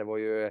sadden. Det var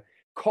ju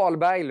Carl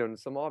Berglund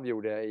som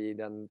avgjorde i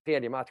den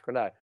tredje matchen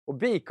där. Och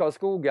BIK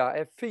Karlskoga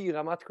är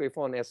 4 matcher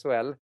ifrån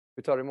SHL.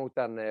 Hur tar du emot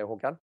den,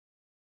 Håkan?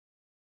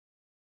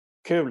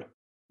 Kul.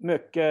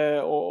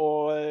 Mycket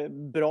och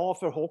bra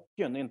för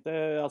hockeyn.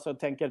 Inte, alltså, jag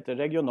tänker inte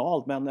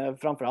regionalt, men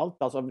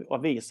framförallt alltså, har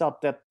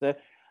visat ett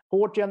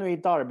hårt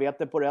genuint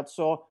arbete på rätt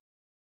så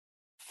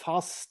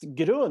fast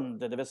grund.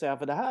 Det vill säga,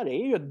 för det här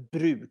är ju ett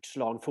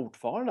brukslag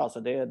fortfarande. Alltså,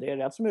 det är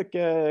rätt så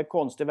mycket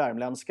konstig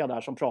värmländska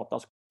där som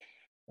pratas.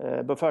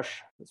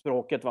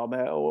 Buffers-språket.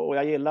 Och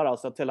jag gillar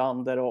alltså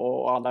Tillander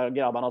och alla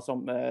grabbarna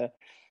som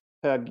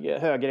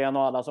Högren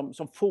och alla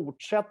som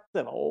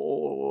fortsätter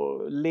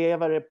och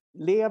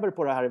lever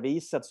på det här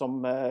viset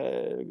som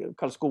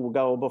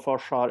Karlskoga och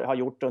Buffers har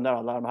gjort under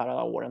alla de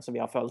här åren som vi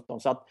har följt dem.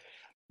 Så att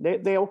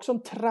det är också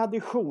en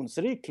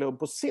traditionsrik klubb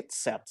på sitt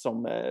sätt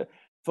som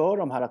för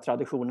de här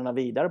traditionerna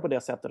vidare på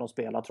det sättet de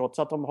spelar, trots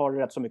att de har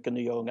rätt så mycket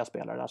nya unga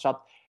spelare där. Så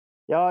att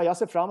jag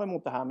ser fram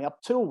emot det här, men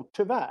jag tror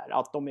tyvärr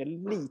att de är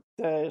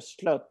lite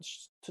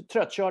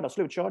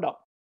slutkörda.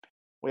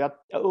 Och jag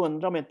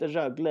undrar om inte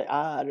Rögle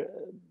är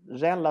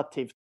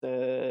relativt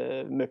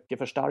mycket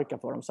för starka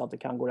för dem så att det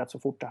kan gå rätt så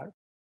fort det här.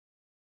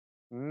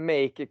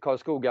 Make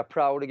Karlskoga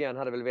proud again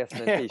hade väl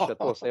Westner en t-shirt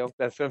på sig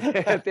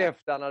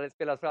efter han hade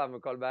spelat fram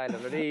med Carl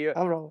Berglund. Och det är ju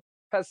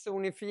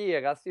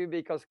personifieras ju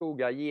BIK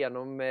Karlskoga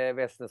genom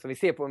Westner, som vi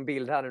ser på en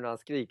bild här nu när han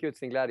skriker ut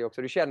sin glädje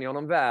också. Du känner ju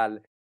honom väl.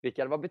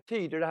 Rickard, vad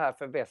betyder det här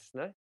för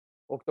Westner?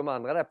 Och de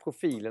andra där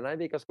profilerna i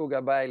BIK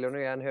Karlskoga, Berglund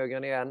igen,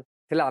 Högren igen,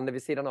 Tillander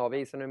vid sidan av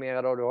isen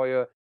numera då. Du har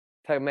ju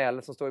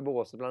Termell som står i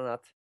båset bland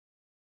annat.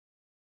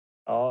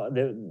 Ja,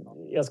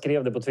 jag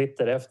skrev det på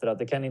Twitter efter att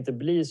det kan inte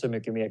bli så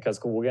mycket mer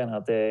Karlskoga än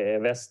att det är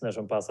Westner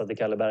som passar till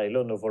Kalle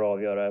Berglund och får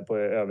avgöra på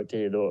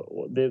övertid.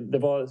 Och det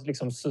var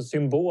liksom så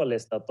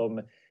symboliskt att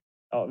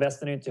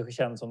Westner är inte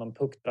känd som någon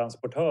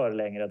pucktransportör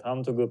längre. Att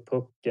han tog upp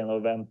pucken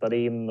och väntade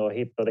in och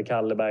hittade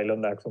Kalle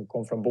Berglund där som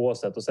kom från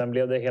båset. Och sen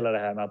blev det hela det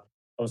här med att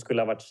de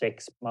skulle ha varit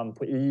 6 man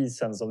på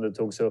isen som det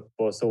togs upp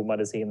och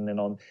zoomades in i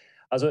någon.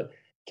 Alltså,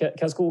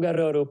 Karlskoga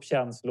rör upp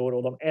känslor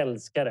och de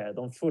älskar det.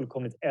 De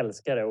fullkomligt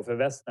älskar det. Och för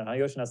Westner, han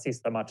gör sina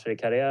sista matcher i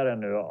karriären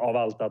nu av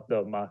allt att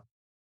döma.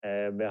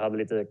 Vi hade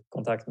lite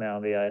kontakt med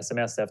honom via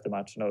sms efter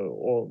matchen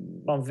och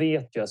man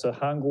vet ju, alltså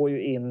han går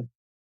ju in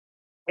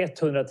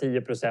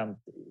 110%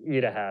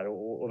 i det här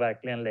och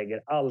verkligen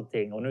lägger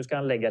allting. Och nu ska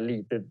han lägga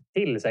lite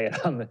till, säger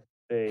han,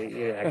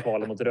 i det här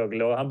kvalet mot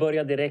Rögle. Och han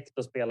börjar direkt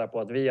att spela på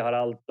att vi har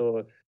allt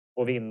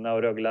att vinna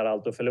och Rögle har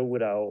allt att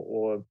förlora.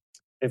 Och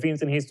det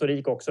finns en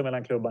historik också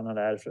mellan klubbarna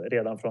där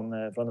redan från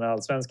den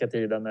allsvenska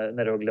tiden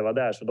när Rögle var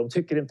där. Så de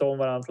tycker inte om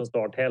varandra från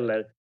start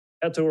heller.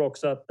 Jag tror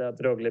också att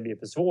Rögle blir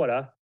för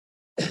svåra.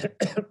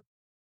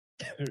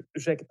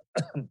 Ursäkta.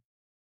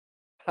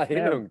 Det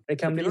är lugnt. Det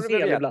kan bli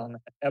fel ibland,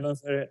 även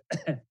för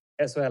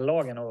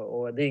SHL-lagen.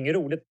 Och det är inget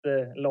roligt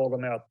lag att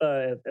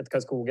möta ett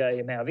Karlskoga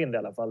i medvind i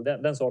alla fall.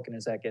 Den saken är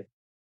säker.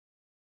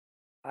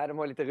 Nej, de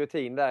har lite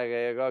rutin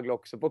där, Rögle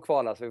också på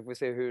kvala, så vi får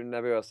se hur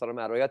nervösa de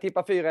är då. Jag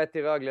tippar 4-1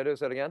 till Rögle, du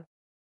Södergren?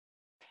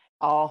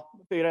 Ja,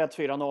 4-1,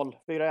 4-0.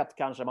 4-1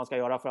 kanske man ska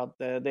göra för att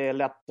det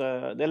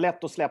är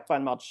lätt att släppa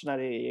en match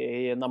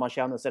när man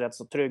känner sig rätt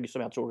så trygg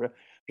som jag tror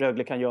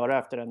Rögle kan göra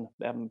efter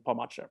en par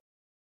matcher.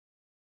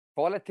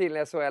 Kvalet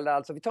till SHL,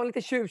 alltså vi tar en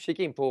lite tjuvkik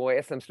in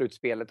på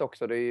SM-slutspelet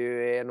också. Det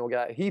är ju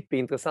några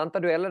hyperintressanta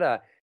dueller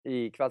där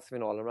i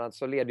kvartsfinalen. Bland annat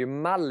så leder ju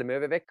Malmö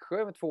över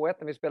Växjö med 2-1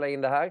 när vi spelar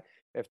in det här.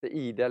 Efter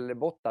idel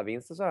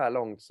bortavinster så här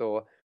långt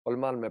så håller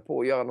Malmö på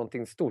att göra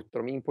någonting stort.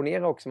 Och de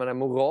imponerar också med den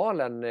här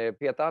moralen.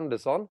 Peter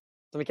Andersson,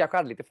 som vi kanske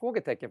hade lite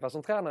frågetecken för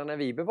som tränare när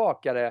vi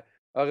bevakade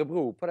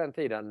Örebro på den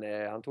tiden.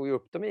 Han tog ju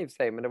upp dem i och för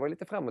sig, men det var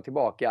lite fram och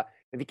tillbaka.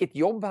 Men vilket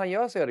jobb han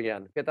gör,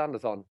 Södergren, Peter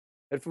Andersson.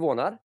 Är du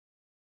förvånad?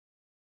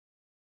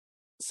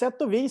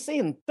 Sätt och vis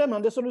inte,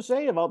 men det är som du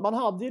säger, va? Man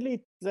hade ju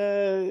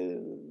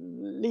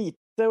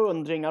lite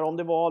undringar om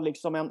det var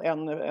liksom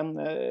en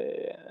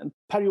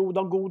period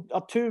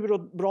av tur och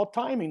bra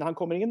timing när han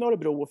kommer in i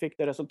Örebro och fick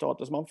det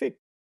resultatet som han fick.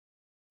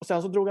 Och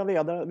sen så drog han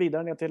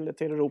vidare ner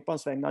till Europa en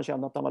sväng när han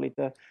kände att han var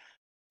lite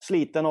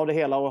sliten av det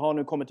hela och har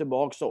nu kommit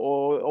tillbaka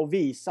och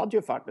visade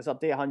ju faktiskt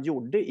att det han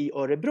gjorde i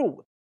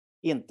Örebro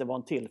inte var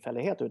en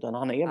tillfällighet utan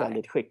han är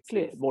väldigt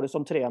skicklig. Precis. Både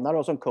som tränare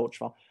och som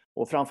coach. Va?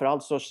 Och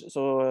framförallt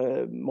så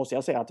måste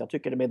jag säga att jag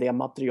tycker det med det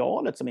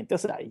materialet som inte är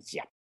sådär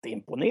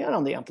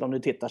jätteimponerande egentligen om du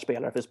tittar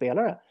spelare för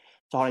spelare.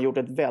 Så har han gjort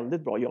ett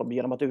väldigt bra jobb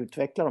genom att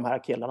utveckla de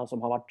här killarna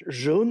som har varit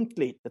runt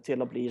lite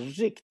till att bli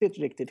riktigt,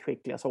 riktigt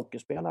skickliga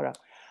hockeyspelare.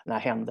 Den här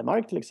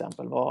Händemark till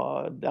exempel,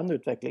 den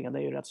utvecklingen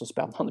är ju rätt så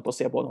spännande på att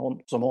se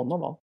som honom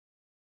var.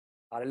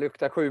 Ja, det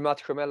luktar 7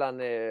 matcher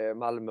mellan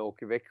Malmö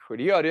och Växjö.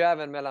 Det gör det ju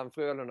även mellan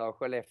Frölunda och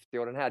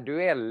Skellefteå. Den här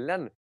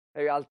duellen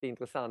är ju alltid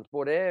intressant.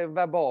 Både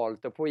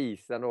verbalt och på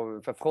isen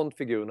och för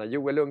frontfigurerna.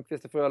 Joel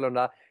Lundqvist i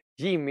Frölunda,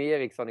 Jimmy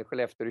Eriksson i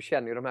Skellefteå. Du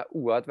känner ju de här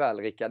oerhört väl,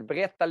 Rickard.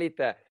 Berätta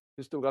lite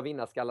hur stora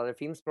vinnarskallar det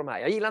finns på de här.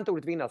 Jag gillar inte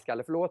ordet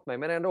vinnarskalle, förlåt mig.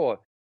 Men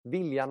ändå,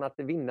 viljan att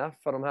vinna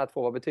för de här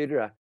två, vad betyder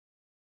det?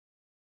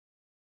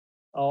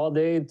 Ja,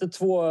 det är inte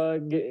 2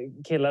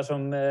 killar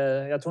som...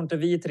 Jag tror inte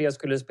vi 3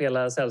 skulle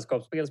spela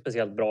sällskapsspel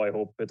speciellt bra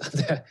ihop. Utan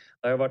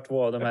det har varit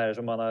 2 av de här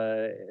som man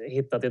har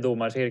hittat i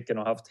domarcirkeln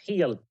och haft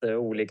helt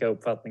olika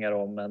uppfattningar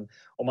om. Men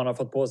om man har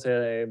fått på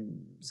sig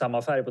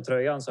samma färg på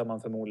tröjan så har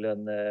man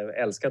förmodligen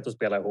älskat att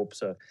spela ihop.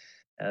 Så,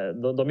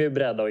 de är ju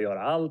beredda att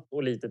göra allt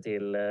och lite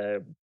till.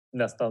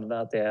 Nästan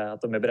att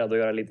de är beredda att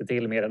göra lite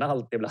till mer än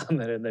allt ibland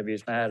när det blir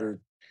såna här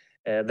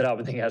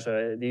drabbningar. Så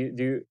det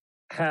är ju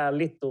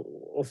härligt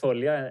att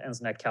följa en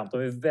sån här kamp.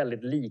 De är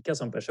väldigt lika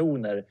som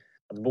personer.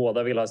 Att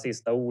båda vill ha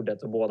sista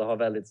ordet och båda har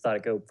väldigt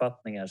starka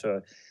uppfattningar. Så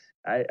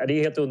det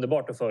är helt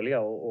underbart att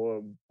följa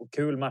och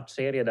kul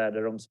matchserie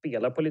där de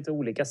spelar på lite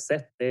olika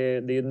sätt. Det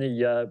är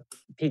nya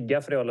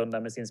pigga Frölunda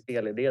med sin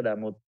spelidé där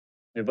mot...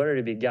 Nu börjar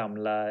det bli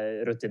gamla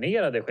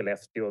rutinerade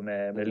Skellefteå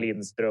med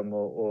Lindström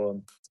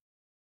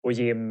och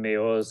Jimmy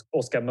och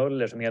Oskar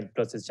Möller som helt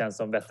plötsligt känns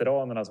som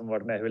veteranerna som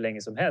varit med hur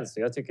länge som helst.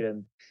 Så jag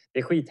tycker det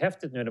är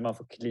skithäftigt nu när man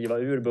får kliva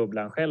ur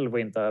bubblan själv och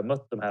inte ha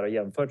mött de här och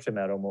jämfört sig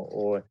med dem.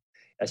 Och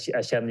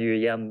jag känner ju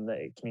igen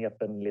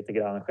knepen lite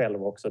grann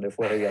själv också. Det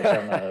får jag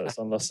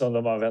erkänna som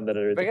de använder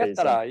där ute.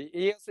 Berätta då,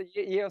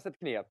 ge oss ett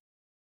knep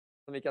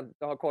som vi kan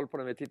ha koll på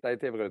när vi tittar i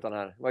tv-rutan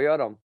här. Vad gör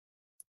de?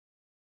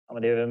 Ja,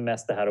 men det är väl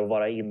mest det här att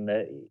vara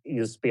inne i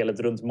just spelet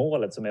runt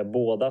målet som är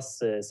bådas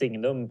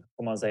signum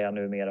får man säga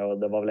numera. Och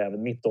det var väl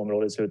även mitt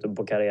område i slutet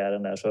på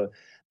karriären där. Så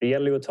det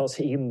gäller ju att ta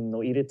sig in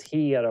och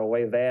irritera och vara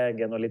i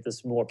vägen och lite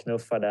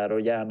småknuffar där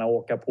och gärna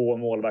åka på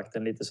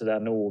målvakten lite sådär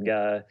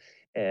noga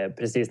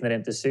precis när det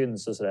inte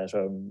syns och sådär.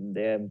 Så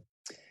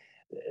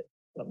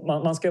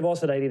man ska vara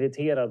sådär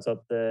irriterad så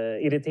att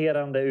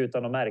irriterande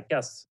utan att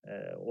märkas.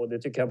 Och det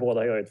tycker jag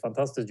båda gör ett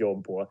fantastiskt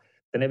jobb på.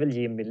 Sen är väl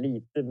Jimmy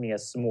lite mer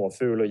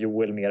småful och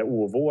Joel mer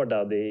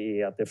ovårdad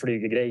i att det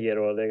flyger grejer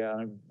och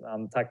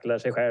han tacklar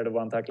sig själv och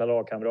han tacklar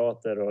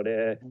lagkamrater och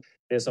det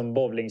är som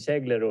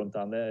bowlingkäglor runt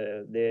han.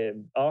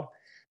 Ja,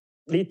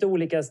 lite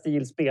olika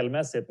stil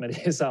spelmässigt, men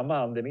det är samma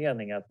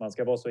andemening att man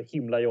ska vara så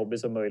himla jobbig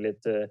som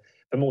möjligt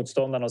för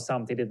motståndarna och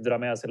samtidigt dra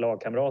med sig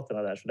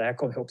lagkamraterna där. Så det här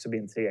kommer också bli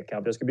en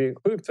trekamp. Jag skulle bli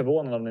sjukt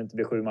förvånad om det inte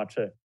blir 7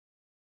 matcher.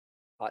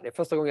 Ja, det är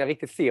första gången jag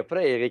riktigt ser på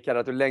dig, Rickard,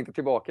 att du längtar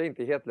tillbaka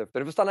inte i hetluften.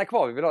 Du får stanna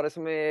kvar, vi vill ha dig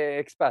som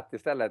expert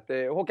istället.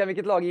 Håkan,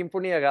 vilket lag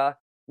imponerar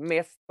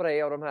mest på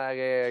dig av de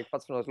här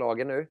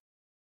kvartsfinalslagen nu?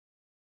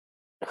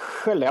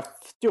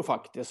 Skellefteå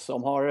faktiskt,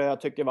 som har,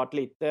 jag tycker,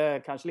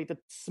 varit kanske lite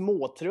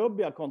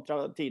småtrubbiga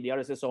kontra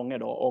tidigare säsonger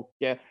då, och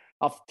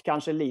haft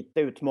kanske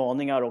lite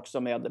utmaningar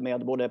också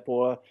med både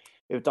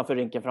utanför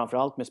rinken,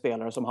 framförallt med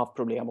spelare som haft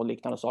problem och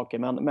liknande saker,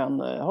 men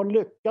har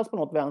lyckats på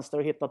något vänster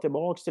och hitta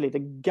tillbaks till lite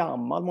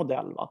gammal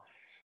modell, va.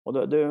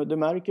 Och du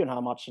märker ju den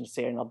här matchen,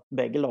 serien, att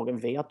bägge lagen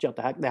vet ju att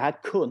det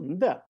här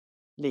kunde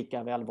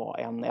lika väl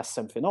vara en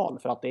SM-final,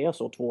 för att det är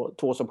så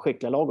två som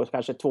skickliga lag och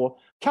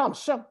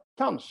kanske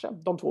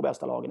de 2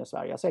 bästa lagen i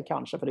Sverige. Jag säger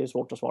kanske, för det är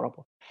svårt att svara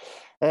på.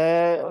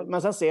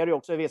 Men sen ser du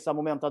också i vissa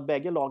moment att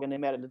bägge lagen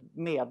är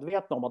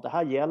medvetna om att det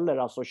här gäller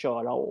alltså att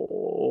köra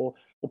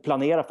och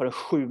planera för en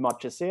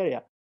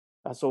 7-matcherserie.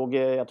 Jag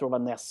tror det var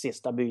näst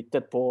sista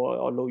bytet på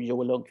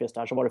Joel Lundqvist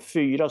där, så var det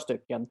 4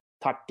 stycken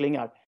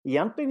tacklingar.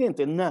 Egentligen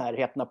inte i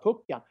närheten av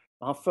pucken.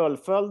 Men han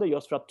fullföljde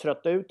just för att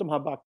trötta ut de här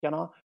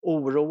backarna,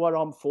 oroa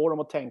dem, få dem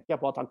att tänka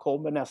på att han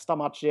kommer nästa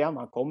match igen,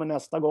 han kommer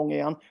nästa gång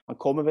igen, han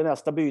kommer vid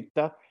nästa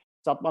byte.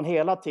 Så att man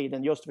hela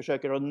tiden just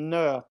försöker att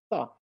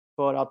nöta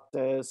för att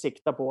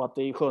sikta på att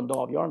i 7:e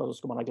avgörande så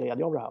ska man ha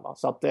glädje av det här, va?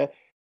 Så att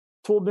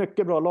 2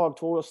 mycket bra lag,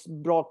 2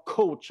 bra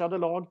coachade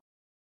lag,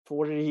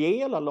 2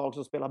 rejäla lag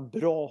som spelar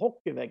bra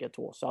hockey bägge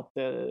två. Så att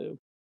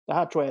det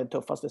här tror jag är den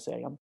tuffaste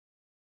serien.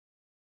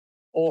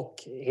 Och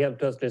helt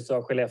plötsligt så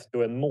har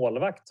Skellefteå en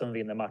målvakt som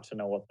vinner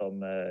matcherna åt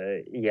dem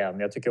igen.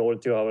 Jag tycker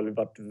Ortio har väl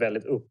varit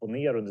väldigt upp och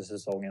ner under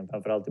säsongen.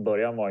 Framförallt i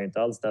början var ju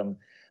inte alls den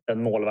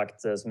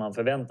målvakt som man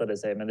förväntade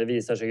sig. Men det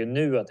visar sig ju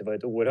nu att det var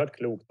ett oerhört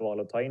klokt val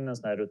att ta in en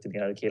sån här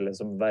rutinerad kille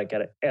som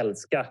verkar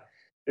älska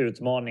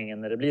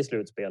utmaningen när det blir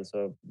slutspel.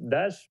 Så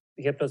där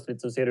helt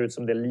plötsligt så ser det ut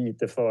som det är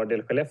lite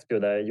fördel Skellefteå,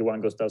 där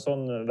Johan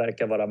Gustafsson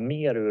verkar vara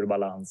mer ur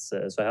balans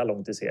så här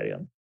långt i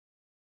serien.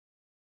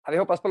 Ja, vi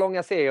hoppas på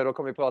långa serier, då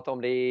kommer vi prata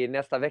om det i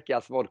nästa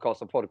veckas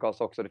vodcast och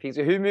podcast också. Det finns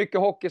ju hur mycket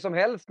hockey som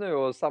helst nu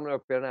att samla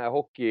upp i den här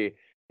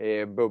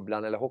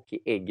hockeybubblan eller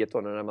hockeyägget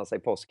då, när man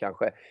säger påsk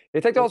kanske.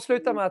 Vi tänkte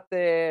avsluta med att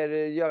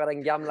göra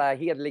den gamla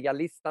hedliga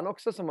listan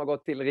också som har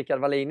gått till Rickard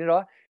Wallin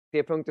idag.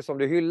 3 punkter som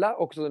du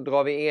hyllar, och så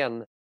drar vi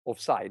en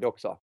offside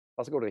också.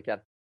 Varsågod, Rickard.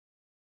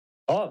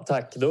 Ja,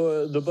 tack.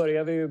 Då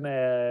börjar vi ju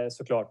med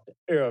såklart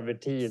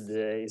övertid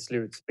i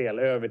slutspel.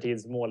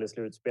 Övertidsmål i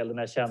slutspel. Den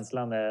här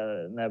känslan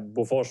när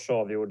Bofors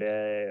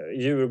avgjorde.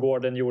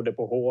 Djurgården gjorde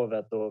på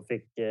Hovet och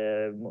fick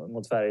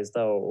mot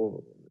Färjestad.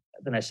 Och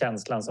den här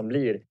känslan som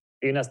blir.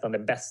 Det är ju nästan det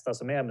bästa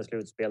som är med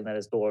slutspel, när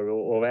det står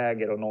och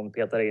väger och någon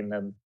petar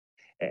in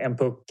en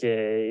puck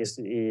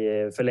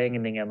i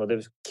förlängningen. Och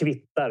det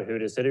kvittar hur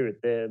det ser ut.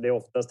 Det är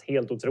oftast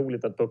helt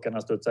otroligt att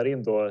puckarna studsar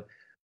in då.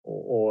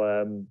 Och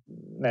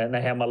när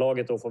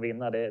hemmalaget då får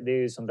vinna, det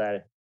är ju sånt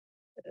där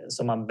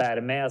som man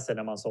bär med sig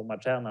när man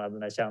sommartränar.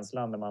 Den här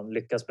känslan när man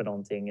lyckas med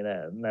någonting,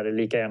 när det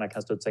lika gärna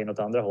kan studsa in åt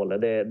andra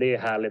hållet. Det är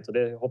härligt, och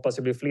det hoppas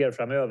jag blir fler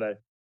framöver.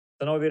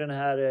 Sen har vi den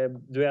här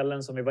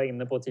duellen som vi var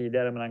inne på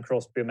tidigare mellan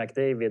Crosby och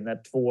McDavid,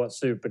 när 2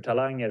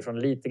 supertalanger från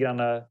lite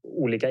grann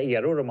olika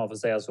eror, om man får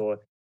säga så,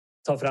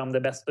 tar fram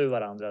det bästa ur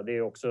varandra. Det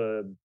är också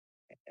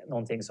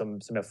någonting som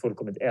jag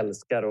fullkomligt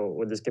älskar,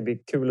 och det ska bli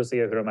kul att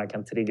se hur de här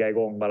kan trigga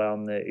igång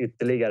varandra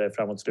ytterligare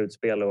framåt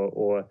slutspel,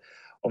 och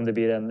om det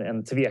blir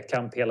en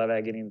tvekamp hela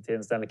vägen in till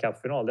en Stanley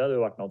Cup-final. Det hade ju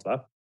varit något,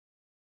 va?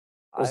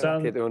 Och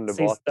sen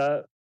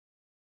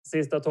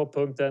sista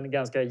topppunkten,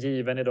 ganska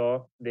given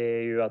idag, det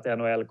är ju att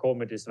NHL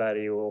kommer till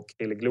Sverige och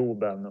till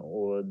Globen,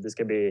 och det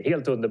ska bli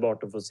helt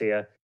underbart att få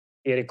se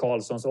Erik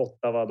Karlssons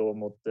Ottawa då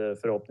mot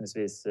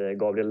förhoppningsvis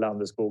Gabriel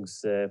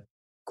Landeskogs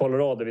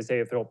Colorado. Vi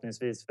säger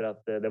förhoppningsvis för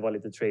att det var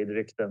lite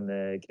trade-rykten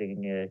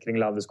kring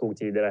Landeskog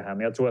tidigare här.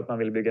 Men jag tror att man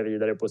vill bygga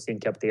vidare på sin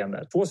kapten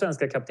där. 2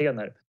 svenska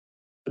kaptener.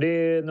 Så det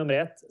är nummer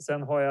 1.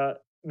 Sen har jag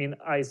min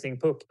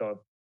icing-puck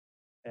då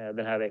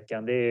den här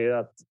veckan. Det är ju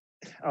att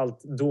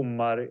allt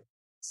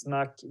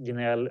snack,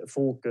 gnäll,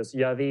 fokus.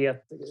 Jag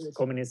vet,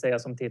 kommer ni säga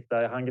som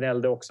tittar, han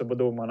gnällde också på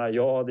domarna.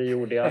 Ja, det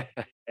gjorde jag.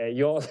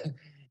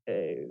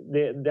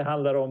 Det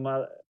handlar om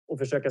att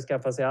försöka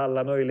skaffa sig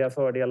alla möjliga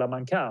fördelar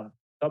man kan.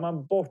 Tar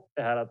man bort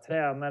det här att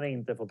tränare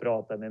inte får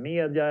prata med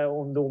media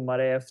om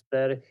domare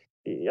efter.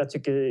 Jag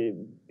tycker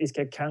vi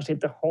ska kanske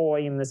inte ha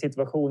inne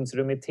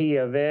situationsrum i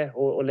tv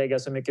och lägga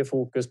så mycket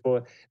fokus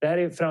på. Det här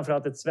är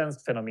framförallt ett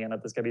svenskt fenomen,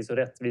 att det ska bli så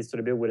rättvist och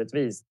det blir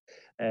orättvist.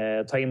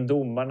 Ta in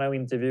domarna och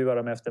intervjua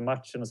dem efter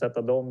matchen och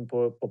sätta dem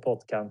på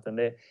pottkanten.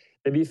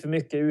 Det blir för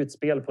mycket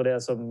utspel på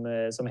det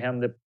som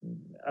händer.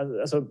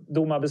 Alltså,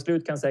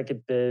 domarbeslut kan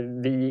säkert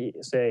vi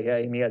säga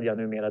i media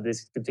numera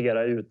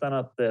diskutera utan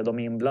att de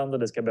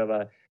inblandade ska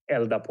behöva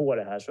elda på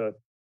det här. Så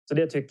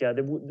det tycker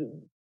jag,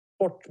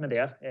 bort med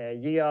det.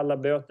 Ge alla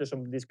böter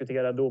som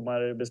diskuterar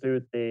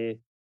domarbeslut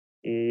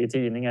i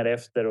tidningar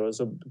efter. Och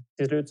så,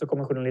 till slut så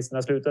kommer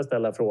journalisterna sluta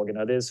ställa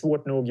frågorna. Det är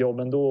svårt nog jobb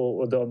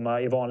ändå att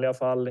döma i vanliga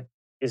fall.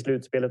 I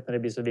slutspelet när det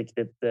blir så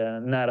viktigt,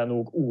 nära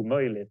nog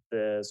omöjligt.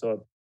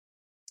 Så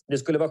det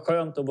skulle vara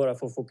skönt att bara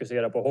få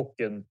fokusera på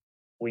hockeyn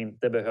och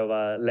inte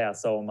behöva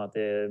läsa om att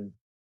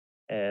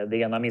det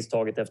ena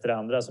misstaget efter det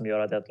andra som gör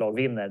att ett lag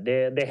vinner.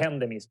 Det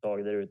händer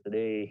misstag där ute, det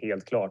är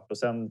helt klart. Och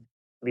sen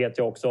vet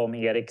jag också om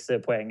Eriks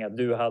poäng att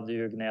du hade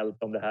ju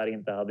gnällt om det här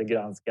inte hade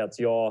granskats.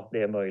 Ja,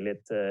 det är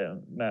möjligt.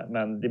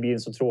 Men det blir en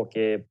så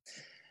tråkig...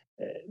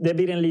 Det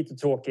blir en lite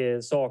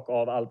tråkig sak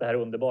av allt det här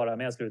underbara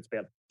med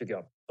slutspel, tycker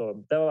jag. Så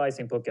det var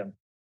icing-pucken.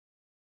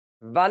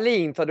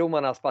 Wallin tar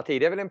domarnas parti.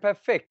 Det är väl en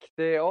perfekt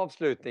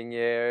avslutning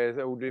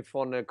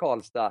från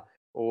Karlstad.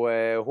 Och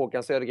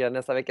Håkan Södergren,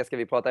 nästa vecka ska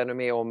vi prata ännu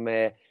mer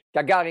om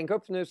Gagarin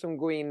Cup nu som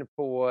går in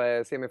på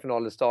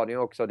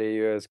semifinalstadion också. Det är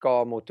ju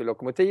Ska mot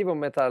Lokomotiv och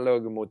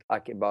Metallurg mot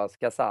Akbars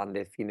Kazan.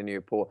 Det finner ni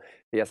ju på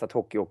Viasat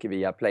Hockey och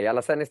via Play.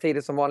 Alla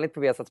sändningstider som vanligt på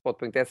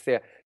viasatsport.se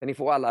där ni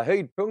får alla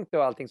höjdpunkter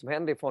och allting som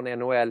händer från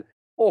NHL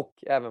och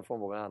även från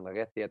våra andra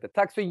rättigheter.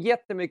 Tack så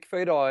jättemycket för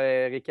idag,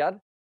 Rickard.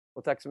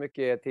 Och tack så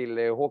mycket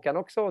till Håkan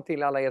också och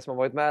till alla er som har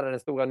varit med. Den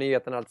stora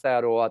nyheten alltså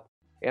är då att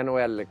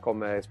NHL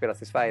kommer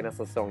spelas i Sverige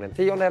nästa säsong den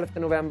 10-11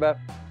 november.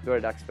 Då är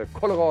det dags för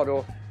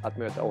Colorado att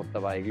möta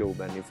Ottawa i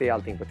Globen. Ni ser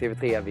allting på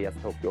TV3, via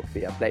Hockey och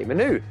via Play. Men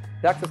nu,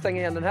 dags att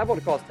stänga igen den här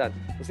podcasten.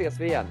 Så ses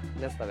vi igen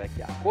nästa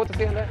vecka. På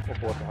återseende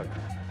och på återhörande.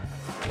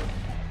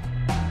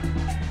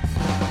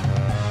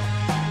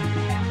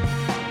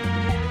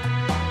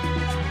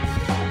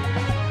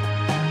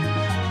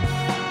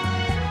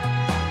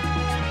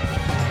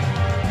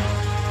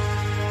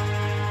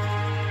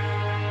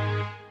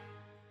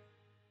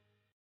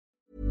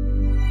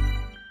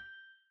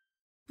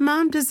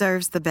 Mom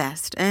deserves the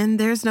best, and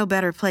there's no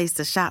better place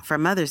to shop for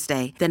Mother's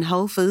Day than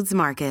Whole Foods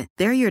Market.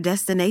 They're your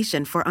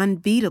destination for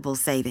unbeatable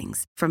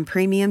savings, from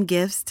premium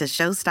gifts to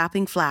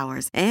show-stopping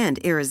flowers and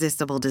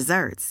irresistible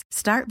desserts.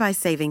 Start by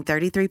saving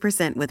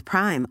 33% with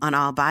Prime on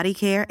all body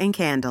care and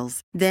candles.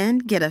 Then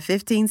get a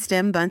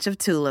 15-stem bunch of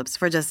tulips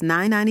for just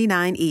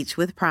 $9.99 each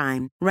with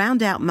Prime.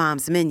 Round out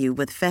Mom's menu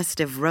with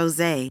festive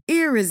rosé,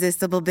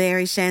 irresistible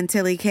berry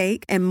chantilly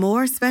cake, and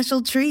more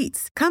special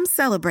treats. Come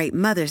celebrate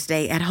Mother's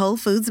Day at Whole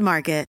Foods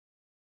Market.